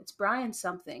now, it's Brian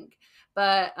something,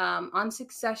 but on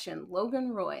Succession,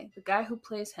 Logan Roy, the guy who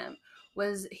plays him,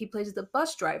 he plays the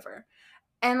bus driver,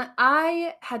 and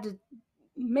I had to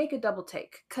make a double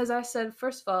take because I said,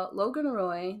 first of all, Logan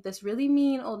Roy, this really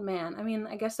mean old man. I mean,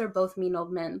 I guess they're both mean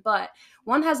old men, but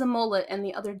one has a mullet and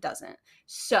the other doesn't.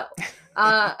 So,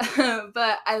 uh,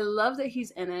 but I love that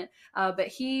he's in it. But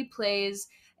he plays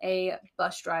a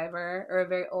bus driver, or a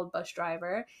very old bus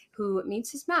driver, who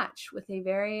meets his match with a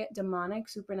very demonic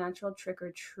supernatural trick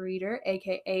or treater,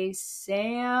 aka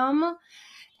Sam.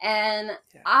 And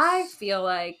I Yes. feel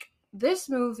like this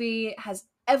movie has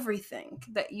everything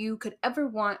that you could ever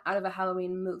want out of a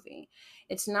Halloween movie.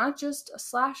 It's not just a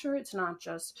slasher, it's not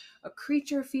just a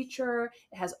creature feature.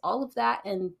 It has all of that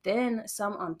and then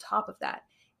some on top of that.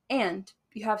 And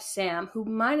you have Sam, who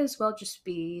might as well just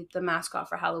be the mascot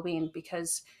for Halloween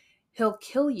because he'll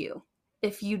kill you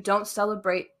if you don't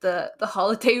celebrate the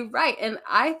holiday right. And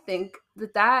I think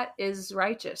that is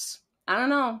righteous. I don't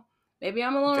know. Maybe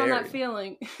I'm alone on that Very.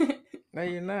 feeling. No,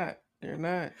 you're not. You're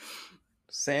not.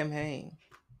 Sam Hain.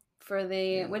 For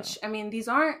the, You know. which, I mean, these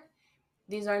are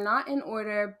not in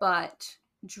order, but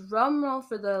drum roll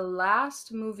for the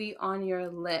last movie on your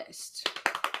list.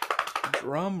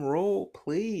 Drum roll,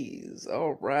 please.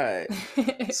 All right.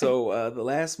 So the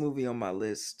last movie on my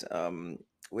list,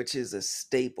 which is a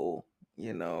staple,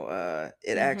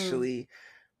 it Mm-hmm. actually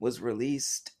was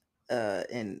released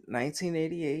in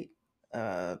 1988.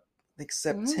 I think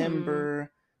Mm.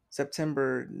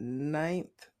 September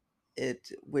 9th,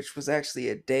 which was actually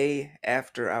a day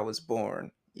after I was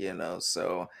born.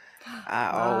 So I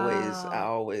Wow.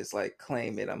 always like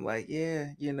claim it. I'm like,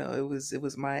 yeah, it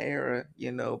was my era,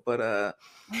 but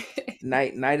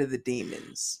Night of the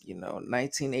Demons,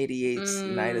 1988's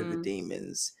Night of the Mm.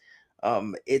 Demons.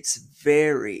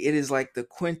 It is like the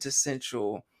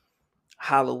quintessential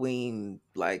Halloween,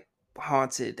 like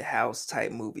haunted house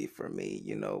type movie for me.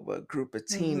 A group of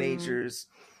Mm-hmm. teenagers,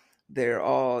 they're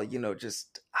all,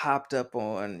 just hopped up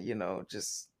on,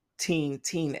 just teen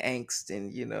angst,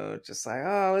 and just like,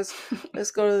 oh,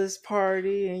 let's go to this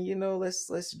party, and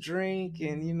let's drink,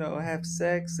 and have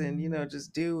sex, and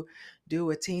just do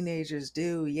what teenagers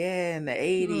do. Yeah, in the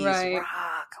 80s, Right.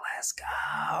 rock, let's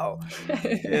go.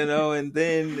 And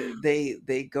then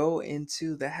they go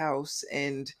into the house,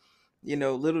 and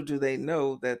little do they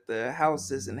know that the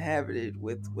house is inhabited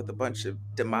with a bunch of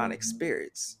demonic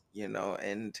spirits,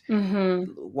 and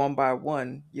Mm-hmm. one by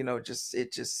one,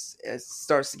 it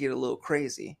starts to get a little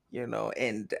crazy,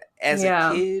 and as a Yeah.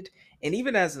 kid, and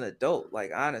even as an adult,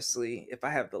 like, honestly, if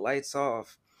I have the lights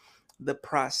off, the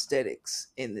prosthetics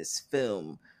in this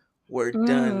film were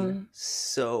done Mm.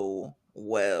 so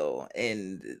well,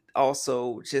 and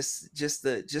also just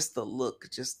the look,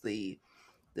 just the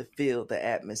feel, the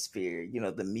atmosphere,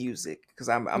 the music, because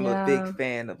I'm a big Yeah.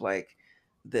 fan of like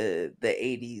the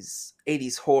 80s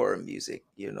horror music,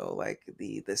 like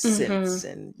the Mm-hmm. synths,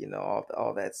 and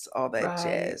all that Right.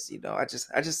 jazz. I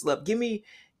just love, give me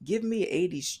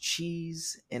 80s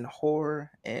cheese and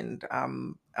horror, and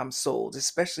I'm sold,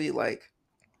 especially like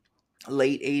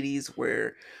late 80s,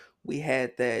 where we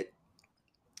had that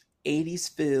 80s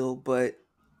feel, but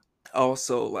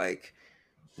also like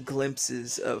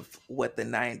glimpses of what the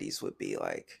 90s would be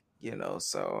like,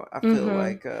 so I feel Mm-hmm.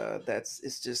 like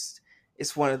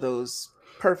it's one of those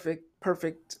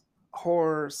perfect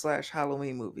horror slash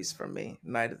Halloween movies for me.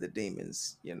 Night of the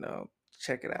Demons,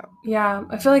 check it out. Yeah,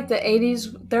 I feel like the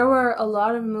 80s, there were a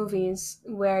lot of movies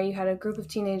where you had a group of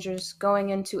teenagers going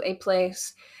into a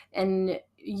place and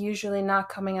usually not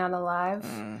coming out alive.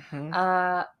 Hmm.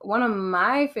 One of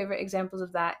my favorite examples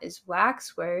of that is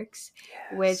Waxworks,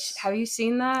 which, Yes. have you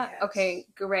seen that? Yes. Okay,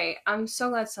 great. I'm so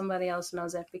glad somebody else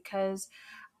knows it because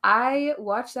I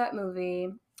watched that movie.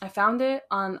 I found it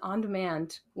on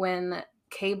demand when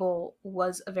cable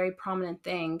was a very prominent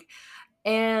thing.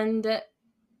 And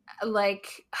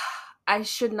like I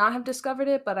should not have discovered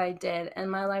it, but I did,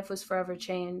 and my life was forever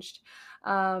changed.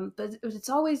 But it's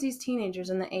always these teenagers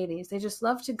in the 80s. They just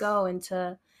love to go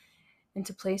into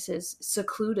places,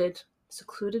 secluded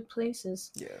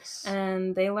places, Yes.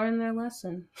 and they learn their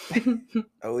lesson.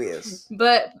 Oh yes.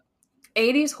 But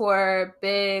 80s horror,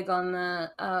 big on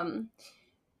the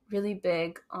really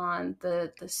big on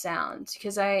the sound,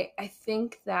 because I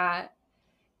think that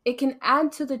it can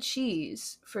add to the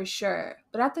cheese for sure,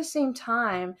 but at the same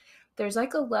time there's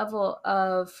like a level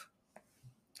of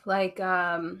like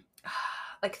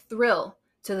like thrill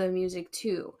to the music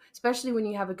too, especially when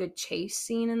you have a good chase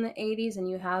scene in the 80s and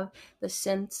you have the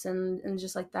synths and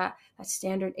just like that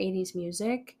standard 80s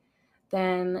music.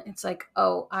 Then it's like,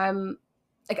 oh, I'm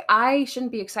like, I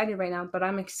shouldn't be excited right now, but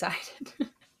I'm excited.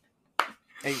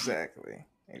 Exactly.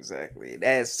 It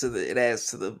adds to the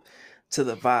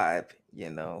vibe,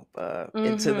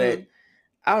 and to that. Mm-hmm.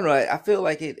 I don't know. I feel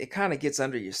like it kind of gets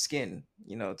under your skin,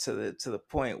 to the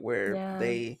point where Yeah.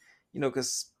 they,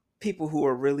 because people who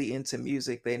are really into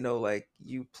music, they know, like,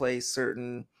 you play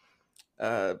certain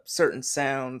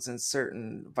sounds and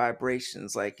certain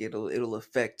vibrations, like it'll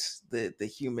affect the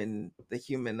human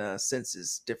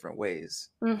senses different ways.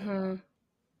 Mm-hmm.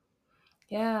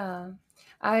 Yeah,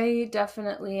 I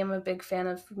definitely am a big fan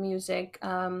of music,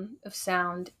 of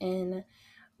sound in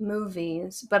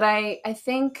movies, but I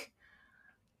think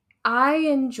I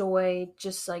enjoy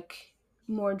just like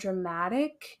more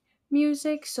dramatic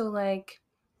music. So like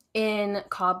in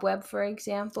Cobweb, for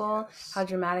example, how Yes.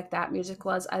 dramatic that music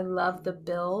was. I love the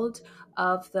build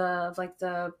of like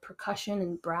the percussion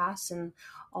and brass and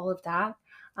all of that.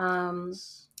 Um,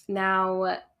 Yes.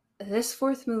 Now, this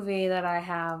fourth movie that I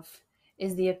have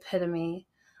is the epitome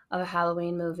of a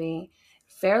Halloween movie.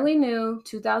 fairly new,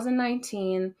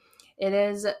 2019. It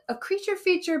is a creature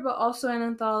feature, but also an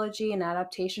anthology, an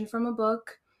adaptation from a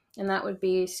book, and that would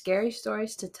be Scary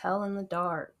Stories to Tell in the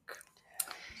Dark.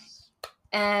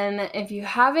 And if you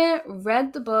haven't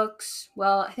read the books,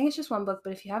 well, I think it's just one book,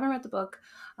 but if you haven't read the book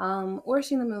or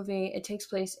seen the movie, it takes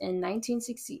place in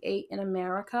 1968 in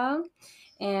America.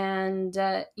 And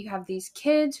you have these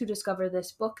kids who discover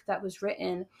this book that was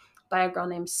written by a girl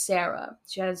named Sarah.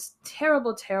 She has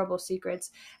terrible, terrible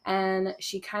secrets. And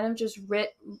she kind of just wrote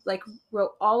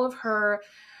all of her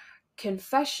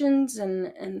confessions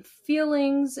and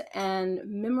feelings and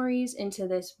memories into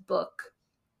this book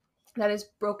that is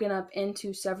broken up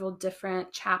into several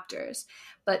different chapters.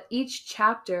 But each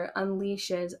chapter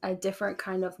unleashes a different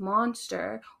kind of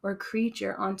monster or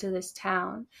creature onto this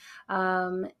town.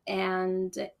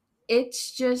 And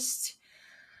it's just,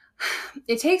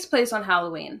 it takes place on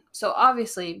Halloween. So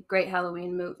obviously, great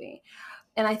Halloween movie.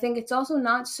 And I think it's also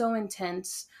not so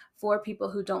intense for people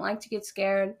who don't like to get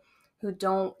scared, who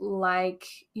don't like,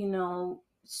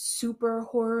 super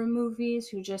horror movies,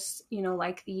 who just,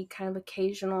 like the kind of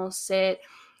occasional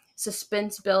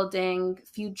suspense building,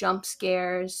 few jump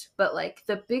scares. But like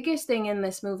the biggest thing in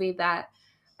this movie that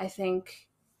I think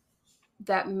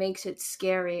that makes it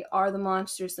scary are the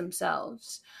monsters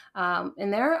themselves. And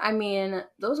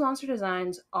those monster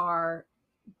designs are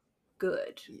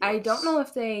good. I don't know Yes.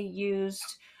 if they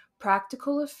used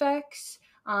practical effects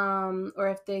or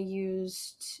if they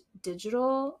used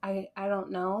digital. I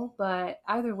don't know, but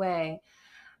either way,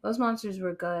 those monsters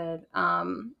were good.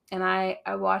 And I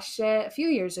watched it a few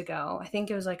years ago. I think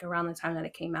it was like around the time that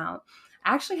it came out.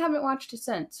 I actually haven't watched it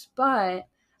since, but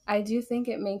I do think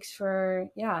it makes for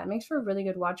a really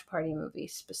good watch party movie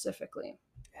specifically.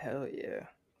 Hell yeah.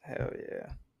 Hell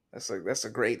yeah. That's a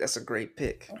great pick. That's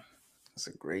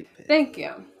a great pick. Thank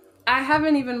you. I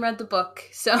haven't even read the book,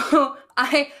 so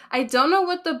I don't know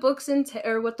what the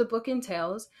what the book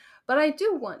entails, but I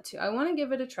do want to. I want to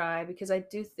give it a try because I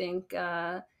do think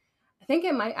I think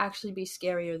it might actually be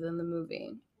scarier than the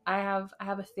movie. I have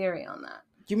a theory on that.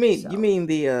 You So mean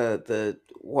the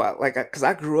what, like, because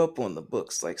I grew up on the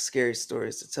books, like Scary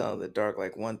Stories to Tell in the Dark,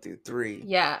 like 1 through 3,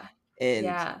 yeah, and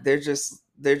yeah, they're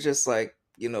just like,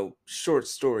 short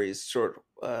stories, short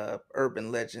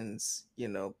urban legends,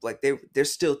 like they're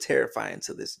still terrifying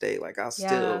to this day. Like I'll yeah.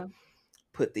 still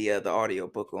put the audio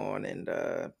book on, and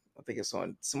I think it's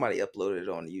on, somebody uploaded it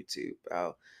on YouTube.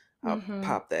 I'll Mm-hmm.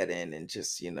 pop that in and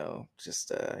just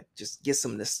get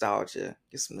some nostalgia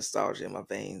in my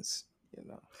veins, you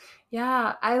know.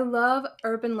 Yeah, I love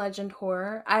urban legend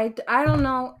horror. I don't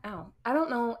know. Oh, I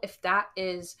don't know if that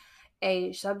is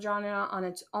a subgenre on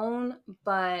its own,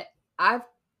 but I've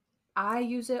I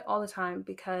use it all the time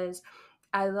because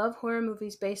I love horror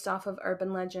movies based off of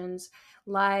urban legends,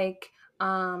 like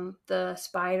the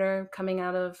spider coming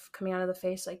out of the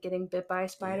face, like getting bit by a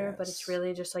spider, but it's Yes.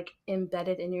 really just like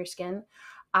embedded in your skin.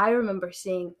 I remember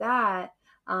seeing that.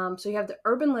 So you have the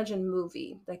urban legend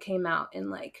movie that came out in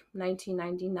like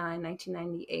 1999,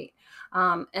 1998.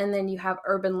 And then you have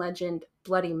urban legend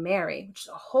Bloody Mary, which is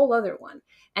a whole other one.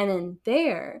 And then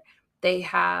there they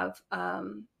have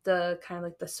the kind of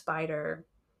like the spider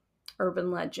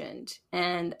urban legend.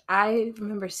 And I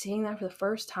remember seeing that for the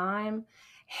first time,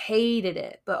 hated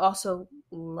it, but also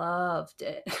loved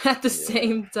it at the Yeah.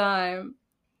 same time.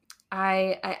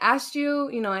 I asked you,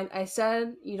 I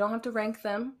said you don't have to rank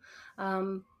them,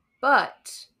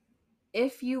 but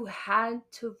if you had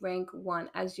to rank one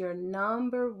as your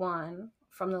number one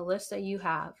from the list that you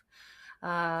have,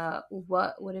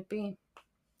 what would it be?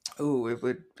 Oh, it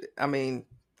would. I mean,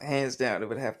 hands down, it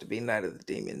would have to be Night of the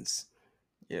Demons.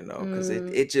 Because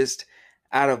Mm, it just,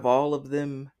 out of all of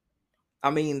them, I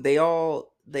mean, they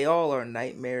all are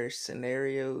nightmarish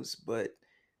scenarios, but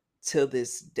till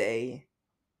this day,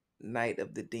 Night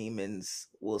of the Demons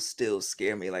will still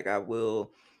scare me. Like I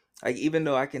will, like, even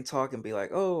though I can talk and be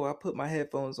like, "Oh, I'll put my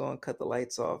headphones on, cut the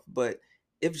lights off," but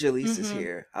if Jaleese is mm-hmm.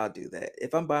 here, I'll do that.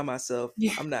 If I'm by myself,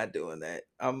 Yeah, I'm not doing that.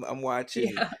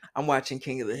 yeah. I'm watching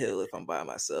King of the Hill if I'm by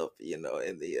myself, in the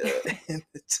in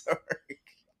the dark,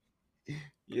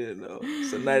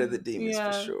 So Night of the Demons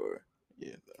for Yeah. sure.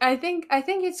 I think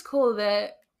it's cool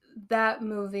that that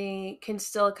movie can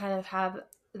still kind of have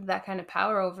that kind of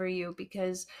power over you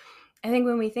because I think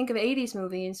when we think of 80s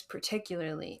movies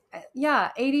particularly,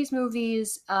 yeah, 80s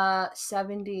movies,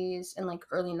 70s and like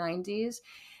early 90s,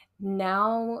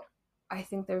 now I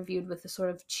think they're viewed with a sort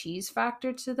of cheese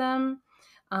factor to them.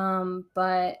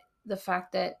 But the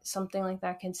fact that something like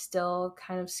that can still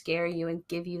kind of scare you and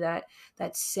give you that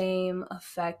same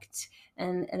effect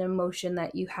and an emotion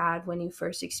that you had when you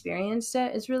first experienced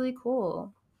it is really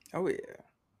cool. Oh yeah.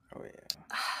 Oh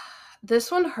yeah.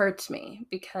 This one hurts me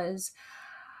because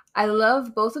I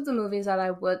love both of the movies that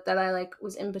I like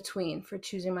was in between for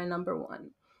choosing my number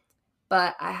one.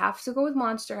 But I have to go with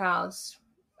Monster House.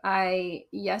 I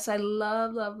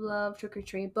love Trick or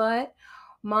Treat, but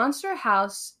Monster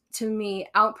House to me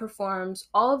outperforms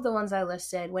all of the ones I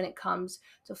listed when it comes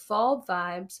to fall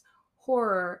vibes,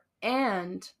 horror,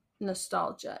 and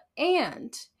nostalgia.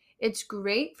 And it's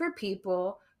great for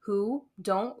people who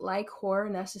don't like horror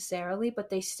necessarily, but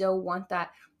they still want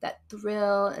that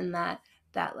thrill and that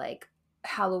like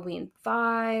Halloween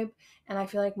vibe. And I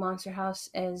feel like Monster House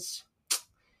is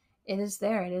it is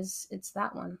there. It's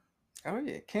that one. Oh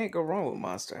yeah, can't go wrong with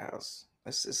Monster House.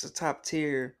 It's a top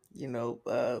tier,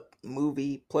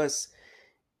 movie. Plus,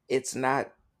 it's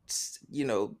not, you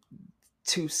know,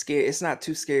 too scary. It's not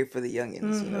too scary for the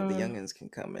youngins. The Mhm. youngins can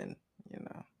come in. You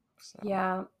know, so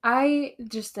Yeah. I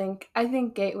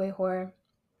think gateway horror,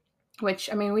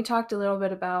 which I mean we talked a little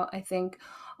bit about I think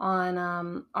on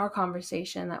our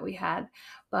conversation that we had,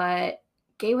 but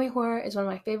gateway horror is one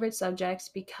of my favorite subjects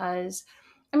because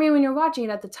I mean when you're watching it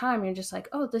at the time you're just like,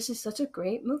 "Oh, this is such a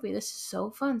great movie. This is so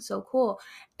fun, so cool."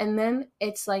 And then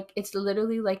it's like it's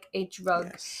literally like a drug.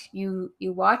 yes. You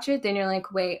watch it, then you're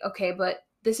like, "Wait, okay, but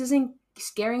this isn't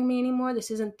scaring me anymore.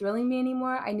 This isn't thrilling me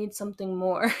anymore. I need something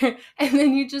more." And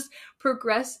then you just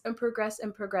progress and progress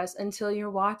and progress until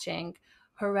you're watching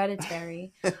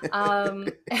Hereditary. Um,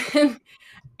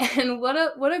 and what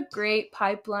a great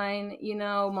pipeline,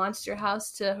 Monster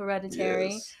House to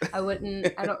Hereditary. Yes.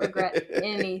 I don't regret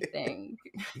anything.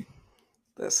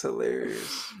 That's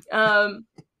hilarious. Um,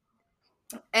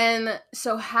 and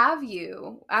so have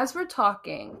you, as we're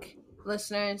talking,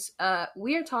 listeners,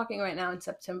 we are talking right now in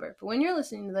September, but when you're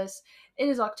listening to this, it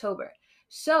is October.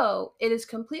 So it is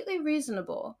completely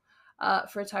reasonable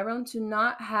for Tyrone to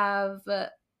not have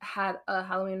had a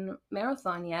Halloween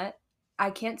marathon yet. I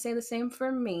can't say the same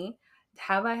for me.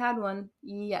 Have I had one?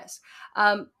 Yes.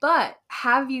 But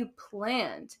have you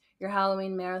planned your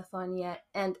Halloween marathon yet?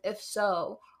 And if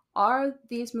so, are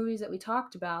these movies that we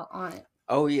talked about on it?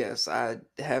 Oh yes, I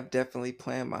have definitely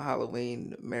planned my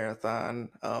Halloween marathon.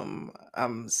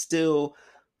 I'm still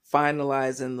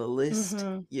finalizing the list.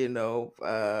 Mm-hmm.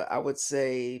 I would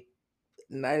say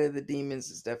Night of the Demons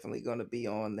is definitely going to be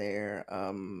on there.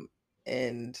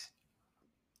 And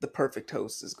The Perfect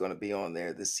Host is going to be on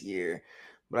there this year.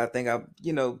 But I think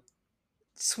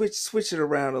switch it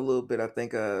around a little bit. I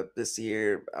think this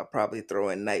year I'll probably throw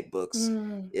in Night Books,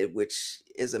 Mm, which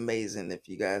is amazing. If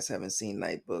you guys haven't seen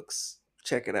Night Books,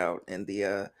 check it out. And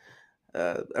the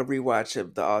a rewatch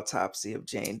of The Autopsy of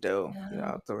Jane Doe.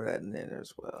 yeah. I'll throw that in there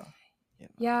as well. You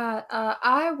know. Yeah,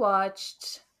 I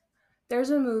watched. There's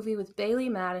a movie with Bailey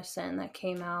Madison that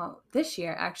came out this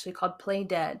year, actually called Play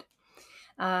Dead,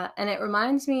 and it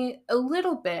reminds me a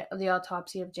little bit of the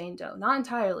Autopsy of Jane Doe, not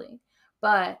entirely,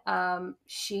 but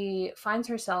she finds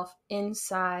herself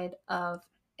inside of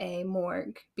a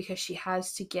morgue because she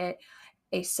has to get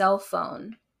a cell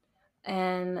phone,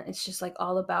 and it's just like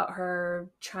all about her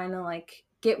trying to like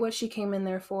get what she came in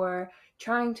there for,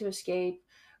 trying to escape.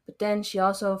 But then she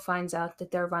also finds out that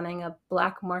they're running a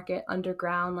black market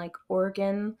underground like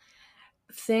organ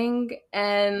thing,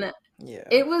 and Yeah.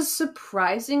 it was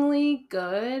surprisingly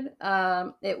good.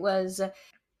 It was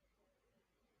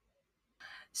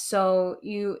so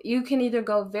you can either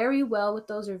go very well with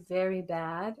those or very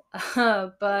bad.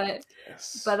 But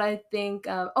Yes. I think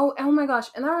oh my gosh,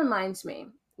 and that reminds me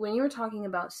when you were talking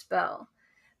about Spell,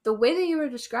 the way that you were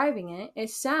describing it, it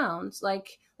sounds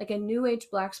like a new age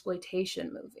black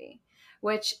exploitation movie,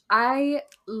 which I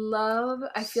love.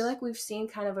 I feel Yes. like we've seen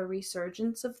kind of a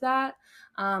resurgence of that.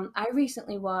 I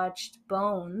recently watched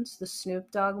Bones, the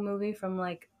Snoop Dogg movie from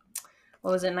like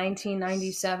what was it, Yes.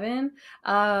 1997,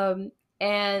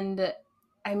 and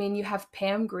I mean, you have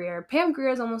Pam Grier. Pam Grier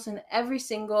is almost in every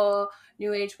single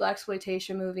new age black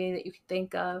exploitation movie that you can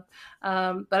think of.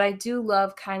 But I do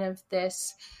love kind of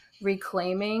this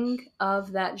reclaiming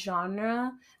of that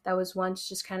genre that was once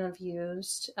just kind of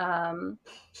used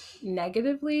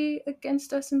negatively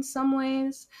against us in some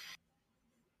ways.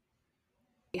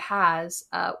 It has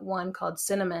one called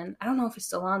Cinnamon. I don't know if it's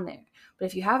still on there, but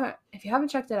if you haven't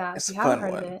checked it out, if It's a you haven't fun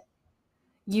heard of one. it,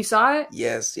 you saw it.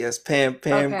 Yes. Yes. Pam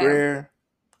Okay, Grier.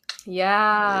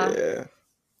 yeah, Yeah.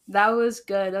 that was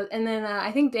good. And then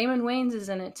I think Damon Wayans is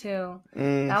in it too.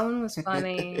 Mm. That one was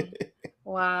funny.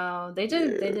 Wow, they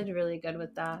Yeah. did really good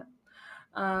with that.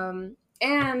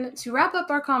 And to wrap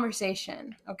up our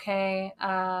conversation, okay,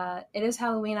 it is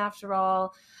Halloween after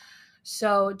all.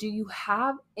 So, do you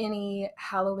have any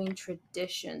Halloween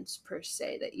traditions per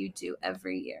se that you do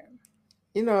every year?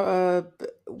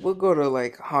 We'll go to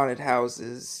like haunted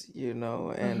houses, and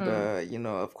Mm-hmm.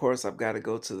 of course I've got to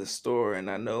go to the store, and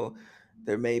I know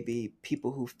there may be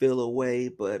people who feel away,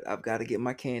 but I've got to get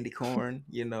my candy corn.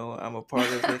 I'm a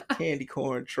part of the candy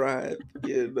corn tribe.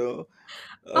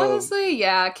 Um, Honestly,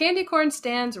 yeah, candy corn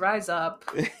stands rise up.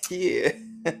 yeah,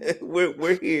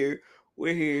 we're here,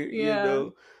 we're here. Yeah.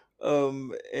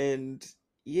 And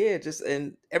yeah, just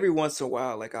and every once in a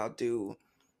while, like I'll do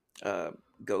uh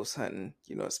ghost hunting,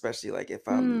 especially like if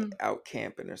I'm Mm, out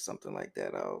camping or something like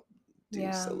that. I'll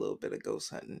do a yeah. little bit of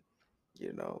ghost hunting,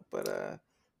 but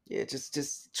yeah,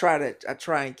 just try to I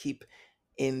try and keep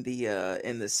in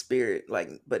the spirit, like,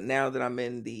 but now that I'm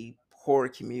in the horror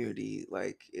community,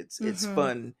 like it's Mm-hmm.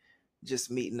 fun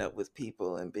just meeting up with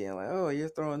people and being like, oh, you're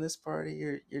throwing this party,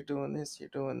 you're doing this, you're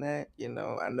doing that.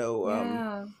 I know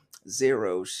Yeah.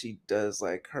 Zero, she does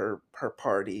like her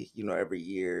party, every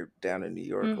year down in New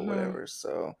York or Mm-hmm. whatever.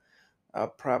 So I'll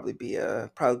probably be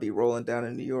rolling down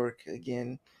in New York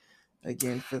again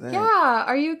for that. Yeah.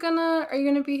 Are you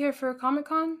gonna be here for Comic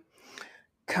Con?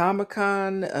 Comic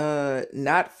Con,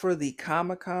 not for the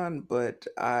Comic Con, but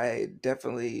I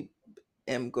definitely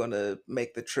am gonna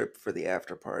make the trip for the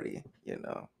after party.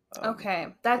 Okay.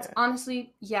 That's Yeah.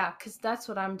 honestly, yeah, because that's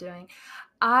what I'm doing.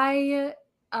 I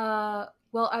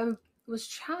well, I was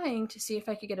trying to see if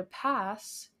I could get a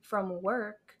pass from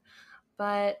work,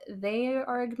 but they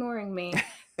are ignoring me.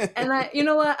 And you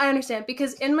know what? I understand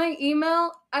because in my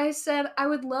email, I said I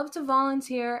would love to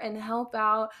volunteer and help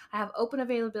out. I have open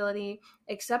availability,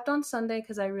 except on Sunday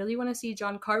because I really want to see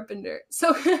John Carpenter.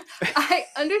 So I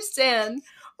understand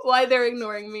why they're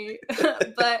ignoring me,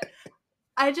 but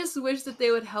I just wish that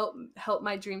they would help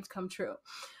my dreams come true.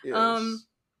 Um, Yes.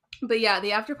 but yeah,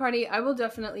 the after party, I will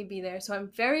definitely be there. So I'm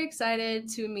very excited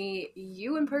to meet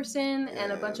you in person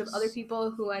and a bunch of other Yes.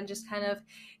 people who I just kind of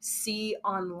see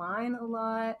online a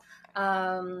lot.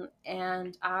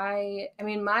 And I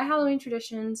mean, my Halloween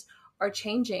traditions are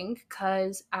changing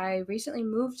because I recently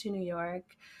moved to New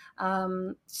York.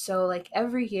 So like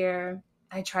every year,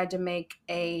 I tried to make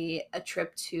a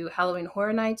trip to Halloween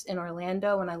Horror Nights in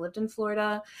Orlando when I lived in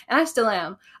Florida, and I still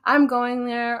am. I'm going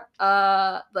there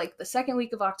like the second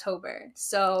week of October.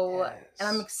 So, and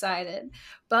I'm Yes. excited.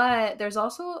 But there's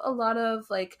also a lot of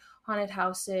like haunted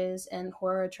houses and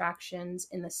horror attractions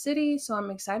in the city, so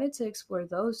I'm excited to explore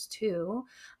those too.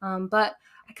 But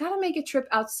I gotta make a trip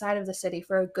outside of the city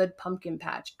for a good pumpkin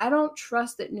patch. I don't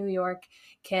trust that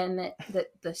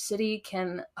the city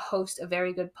can host a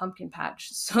very good pumpkin patch.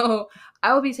 So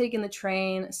I will be taking the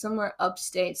train somewhere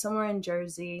upstate, somewhere in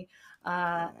Jersey,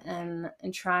 and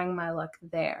trying my luck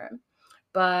there.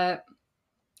 But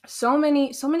so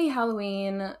many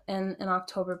Halloween and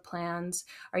October plans.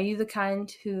 Are you the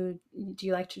kind who do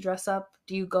you like to dress up?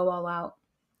 Do you go all out?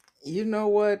 You know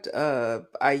what?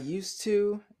 I used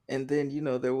to, and then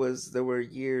there were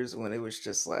years when it was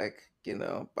just like,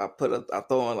 I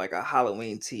throw on like a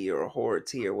Halloween tea or a horror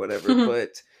tea or whatever.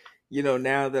 But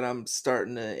now that I'm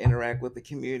starting to interact with the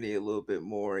community a little bit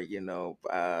more,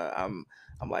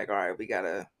 I'm like, all right, we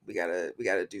gotta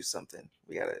do something.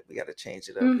 We gotta change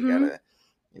it up. We Mm-hmm.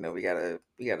 gotta,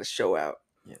 we gotta show out.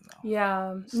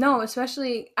 Yeah. So. No,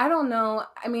 especially I don't know.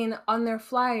 I mean, on their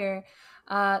flyer,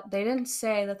 they didn't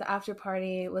say that the after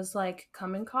party was like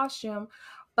come in costume,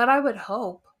 but I would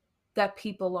hope that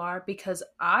people are because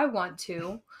I want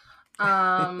to.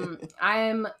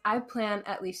 I plan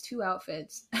at least two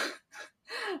outfits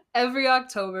every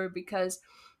October because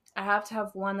I have to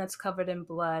have one that's covered in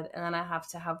blood, and then I have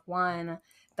to have one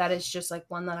that is just like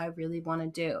one that I really want to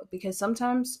do. Because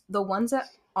sometimes the ones that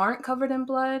aren't covered in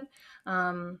blood,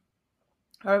 um,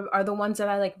 are the ones that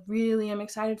I like really am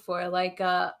excited for. Like,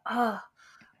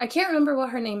 I can't remember what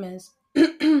her name is,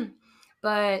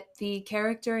 but the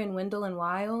character in Wendell and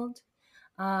Wild,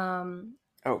 um,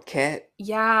 Oh, cat.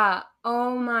 yeah.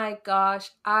 Oh my gosh.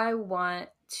 I want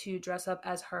to dress up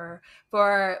as her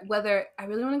for whether I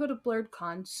really want to go to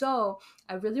BlurredCon. So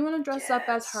I really want to dress up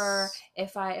as her Yes.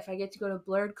 if I get to go to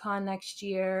BlurredCon next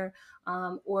year,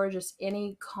 or just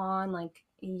any con. Like,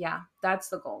 yeah, that's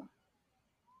the goal.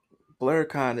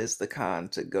 BlurCon is the con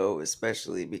to go,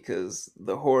 especially because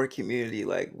the horror community,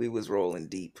 like we was rolling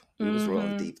deep. We was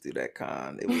rolling Mm-hmm. deep through that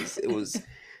con.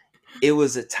 It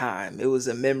was a time. It was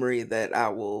a memory that I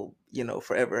will,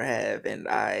 forever have, and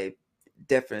I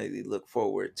definitely look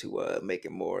forward to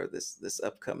making more of this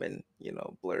upcoming,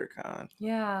 BlurCon.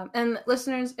 Yeah. And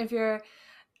listeners, if you're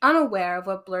unaware of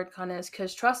what BlurredCon is,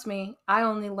 because trust me, I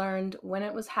only learned when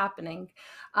it was happening.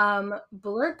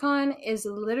 BlurredCon is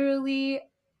literally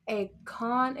a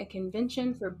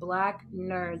convention for black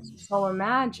nerds. So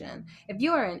imagine if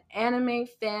you are an anime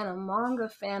fan, a manga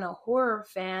fan, a horror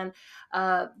fan,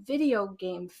 a video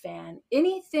game fan,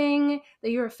 anything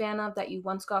that you're a fan of that you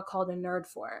once got called a nerd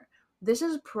for. This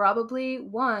is probably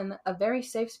one, a very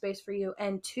safe space for you,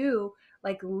 and two,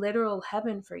 like literal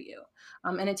heaven for you.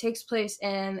 And it takes place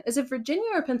in, is it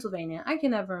Virginia or Pennsylvania? I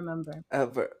can never remember.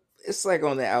 It's like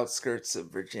on the outskirts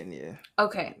of Virginia,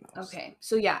 Okay, you know. okay.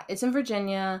 So yeah, it's in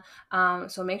Virginia.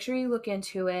 So make sure you look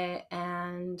into it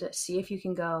and see if you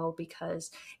can go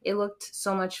because it looked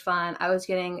so much fun. I was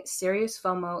getting serious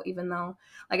FOMO, even though,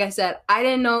 like I said, I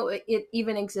didn't know it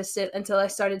even existed until I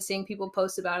started seeing people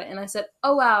post about it, and I said,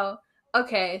 "Oh wow,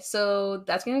 okay, so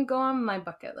that's gonna go on my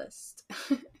bucket list."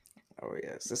 Oh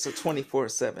yes, it's a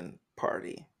 24/7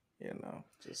 party, you know,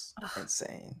 just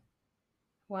insane.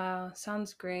 Wow,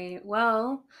 sounds great.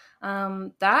 Well,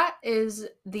 that is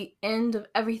the end of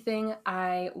everything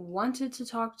I wanted to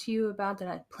talk to you about, that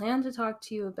I planned to talk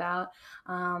to you about.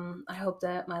 I hope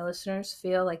that my listeners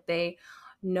feel like they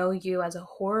know you as a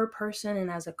horror person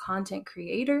and as a content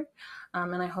creator.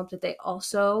 And I hope that they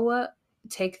also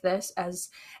take this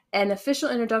as an official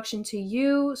introduction to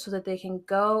you so that they can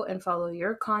go and follow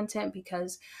your content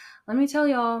because let me tell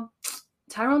y'all,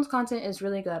 Tyrone's content is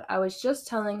really good. I was just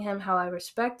telling him how I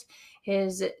respect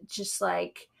his just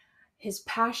like his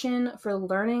passion for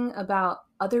learning about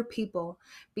other people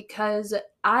because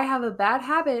I have a bad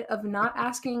habit of not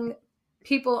asking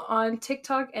people on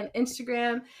TikTok and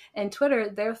Instagram and Twitter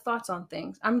their thoughts on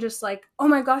things. I'm just like, "Oh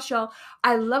my gosh, y'all,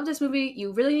 I love this movie.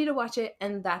 You really need to watch it."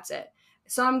 And that's it.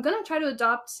 So I'm going to try to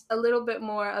adopt a little bit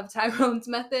more of Tyrone's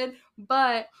method,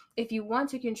 but if you want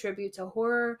to contribute to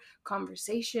horror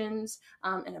conversations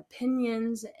and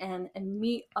opinions and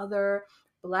meet other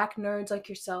black nerds like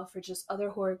yourself or just other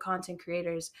horror content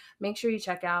creators, make sure you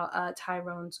check out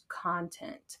Tyrone's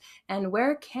content. And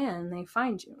where can they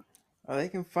find you? They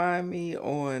can find me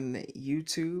on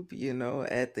YouTube, you know,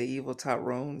 at the Evil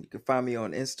Tyrone. You can find me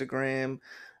on Instagram,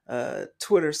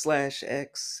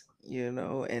 Twitter/X, you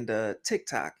know, and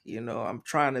TikTok. You know, I'm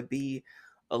trying to be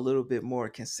a little bit more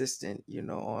consistent, you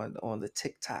know, on the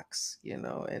TikToks, you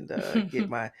know, and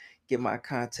get my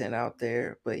content out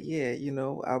there. But yeah, you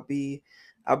know, I'll be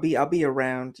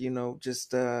around, you know,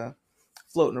 just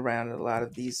floating around at a lot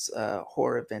of these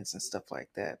horror events and stuff like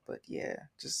that. But yeah,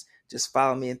 just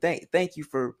follow me and thank you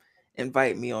for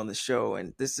inviting me on the show.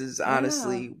 And this is Yeah.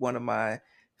 honestly one of my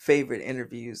favorite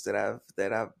interviews that I've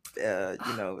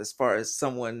you know, as far as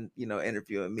someone, you know,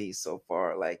 interviewing me so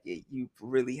far. Like you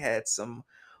really had some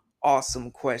awesome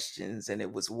questions and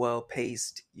it was well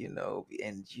paced, you know,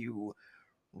 and you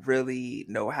really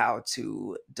know how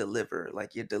to deliver.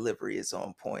 Like your delivery is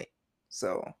on point.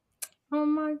 So Oh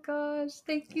my gosh,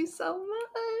 thank you so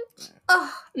much. yeah.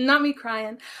 Oh, not me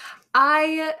crying.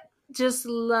 I just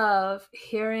love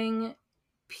hearing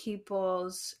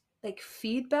people's like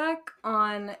feedback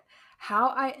on how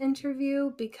I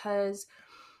interview because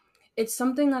it's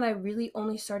something that I really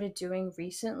only started doing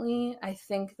recently. I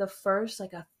think the first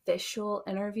like official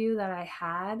interview that I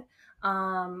had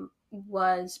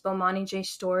was Bomani J.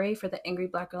 Story for The Angry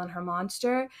Black Girl and Her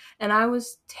Monster, and I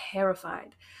was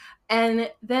terrified.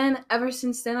 And then ever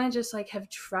since then, I just like have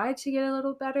tried to get a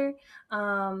little better.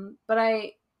 But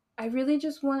I really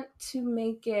just want to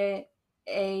make it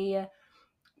a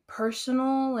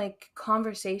personal like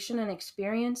conversation and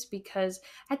experience because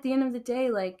at the end of the day,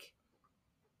 like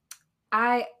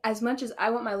I, as much as I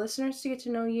want my listeners to get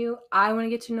to know you, I want to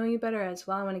get to know you better as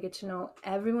well. I want to get to know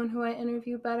everyone who I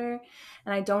interview better.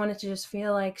 And I don't want it to just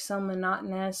feel like some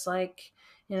monotonous, like,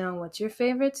 you know, what's your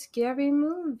favorite scary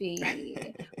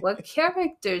movie? What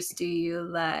characters do you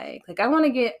like? Like I want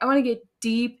to get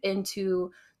deep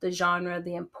into the genre,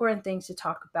 the important things to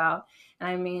talk about. And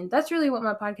I mean, that's really what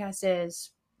my podcast is,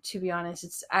 to be honest.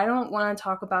 It's I don't want to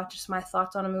talk about just my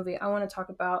thoughts on a movie. I want to talk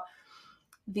about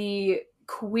the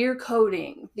queer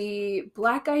coding, the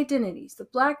black identities, the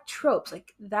black tropes.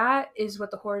 Like that is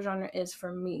what the horror genre is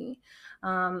for me.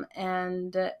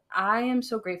 And I am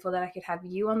so grateful that I could have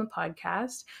you on the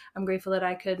podcast. I'm grateful that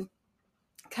I could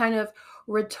kind of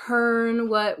return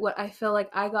what I feel like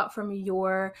I got from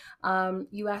your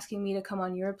you asking me to come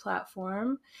on your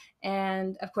platform.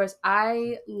 And of course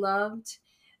I loved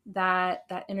that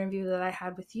interview that I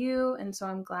had with you, and so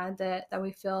I'm glad that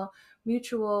we feel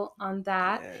mutual on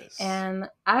that. Yes. And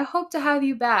I hope to have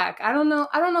you back. I don't know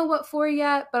what for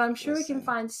yet, but I'm sure we can Listen,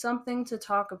 find something to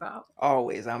talk about.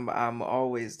 always I'm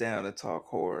always down to talk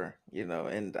horror, you know,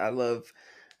 and I love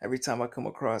every time I come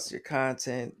across your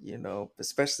content, you know,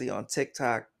 especially on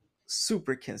TikTok,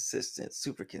 super consistent,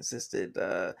 super consistent.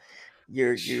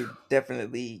 You're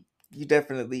definitely you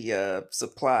definitely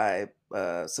supply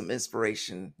some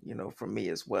inspiration, for me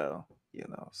as well.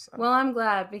 So Well, I'm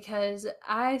glad because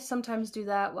I sometimes do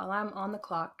that while I'm on the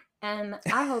clock. And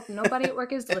I hope nobody at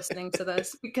work is listening to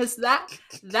this because that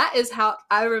is how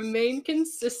I remain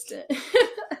consistent.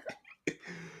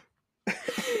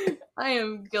 I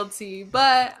am guilty,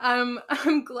 but I'm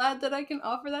glad that I can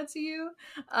offer that to you.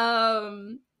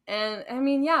 And I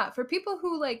mean, yeah, for people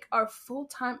who like are full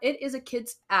time, it is a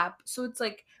kids app, so it's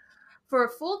like for a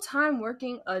full-time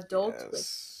working adult with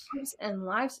yes, jobs and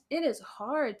lives, it is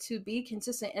hard to be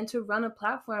consistent and to run a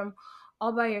platform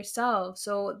all by yourself.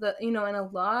 So and a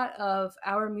lot of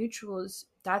our mutuals,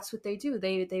 that's what they do.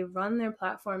 They run their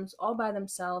platforms all by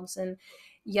themselves, and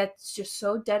yet just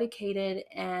so dedicated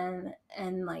and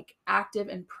like active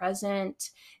and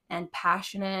present and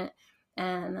passionate.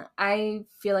 And I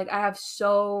feel like I have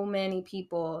so many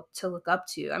people to look up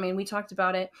to. I mean, we talked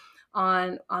about it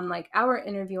on like our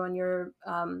interview on your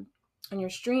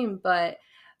stream, but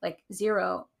like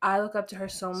Zero, I look up to her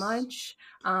so yes, much.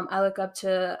 I look up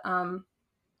to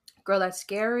Girl That's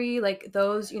Scary, like yes,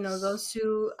 those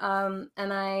two. And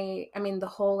I mean the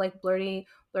whole like Blurty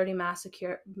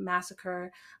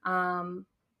massacre. Um,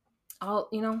 all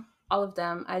all of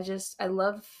them. I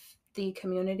love the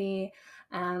community,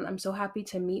 and I'm so happy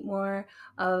to meet more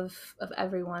of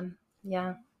everyone.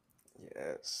 Yeah.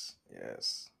 yes.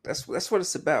 That's what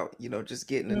it's about. Just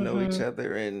getting to know each Mm-hmm.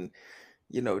 other, and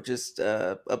just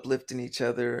uplifting each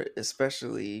other,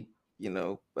 especially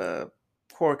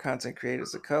core content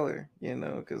creators of color.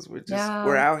 Because we're Yeah.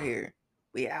 out here.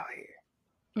 We out here.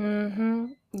 Mm-hmm.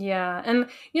 Yeah. And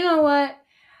you know what?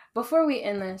 Before we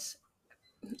end this,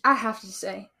 I have to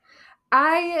say,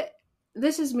 I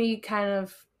this is me kind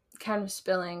of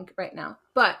spilling right now.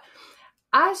 But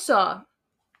I saw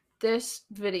this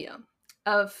video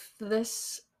of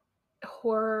this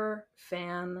horror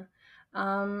fan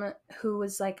who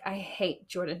was like, I hate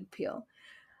Jordan Peele.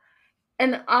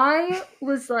 And I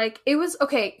was like, it was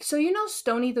okay, so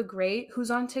Stony the Great, who's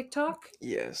on TikTok?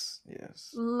 Yes,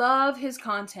 yes. Love his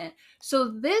content. So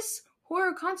this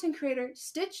horror content creator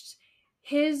stitched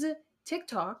his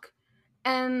TikTok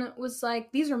and was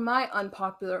like, these are my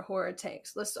unpopular horror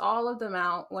takes. Lists all of them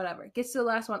out, whatever. Gets to the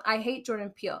last one. I hate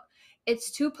Jordan Peele. It's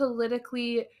too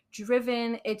politically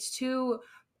driven. It's too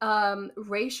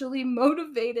racially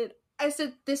motivated. I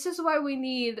said, this is why we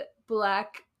need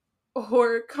black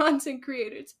horror content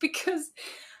creators because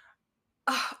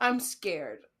I'm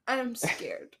scared. I'm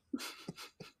scared.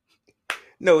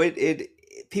 No,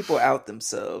 people out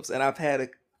themselves, and I've had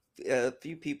a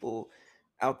few people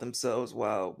out themselves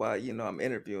while I'm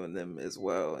interviewing them as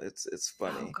well. It's Oh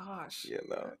funny, gosh.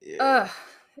 yeah. Ugh.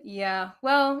 Yeah.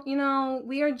 Well,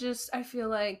 we are just, I feel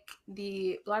like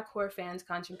the Black horror fans,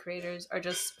 content creators are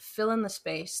just filling the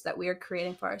space that we are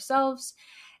creating for ourselves.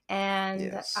 And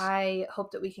Yes, I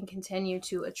hope that we can continue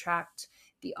to attract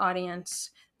the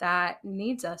audience that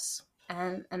needs us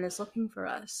and is looking for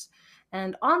us.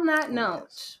 And on that oh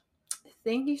yes, note,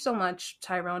 thank you so much,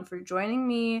 Tyrone, for joining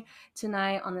me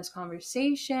tonight on this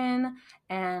conversation.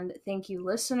 And thank you,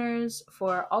 listeners,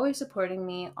 for always supporting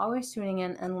me, always tuning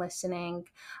in and listening.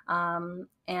 And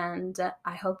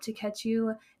I hope to catch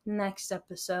you next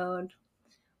episode.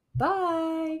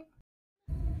 Bye.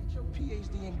 Get your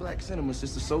PhD in black cinema,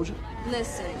 Sister Soldier.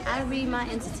 Listen, I read my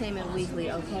Entertainment Weekly,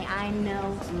 okay? I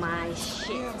know my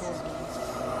shit.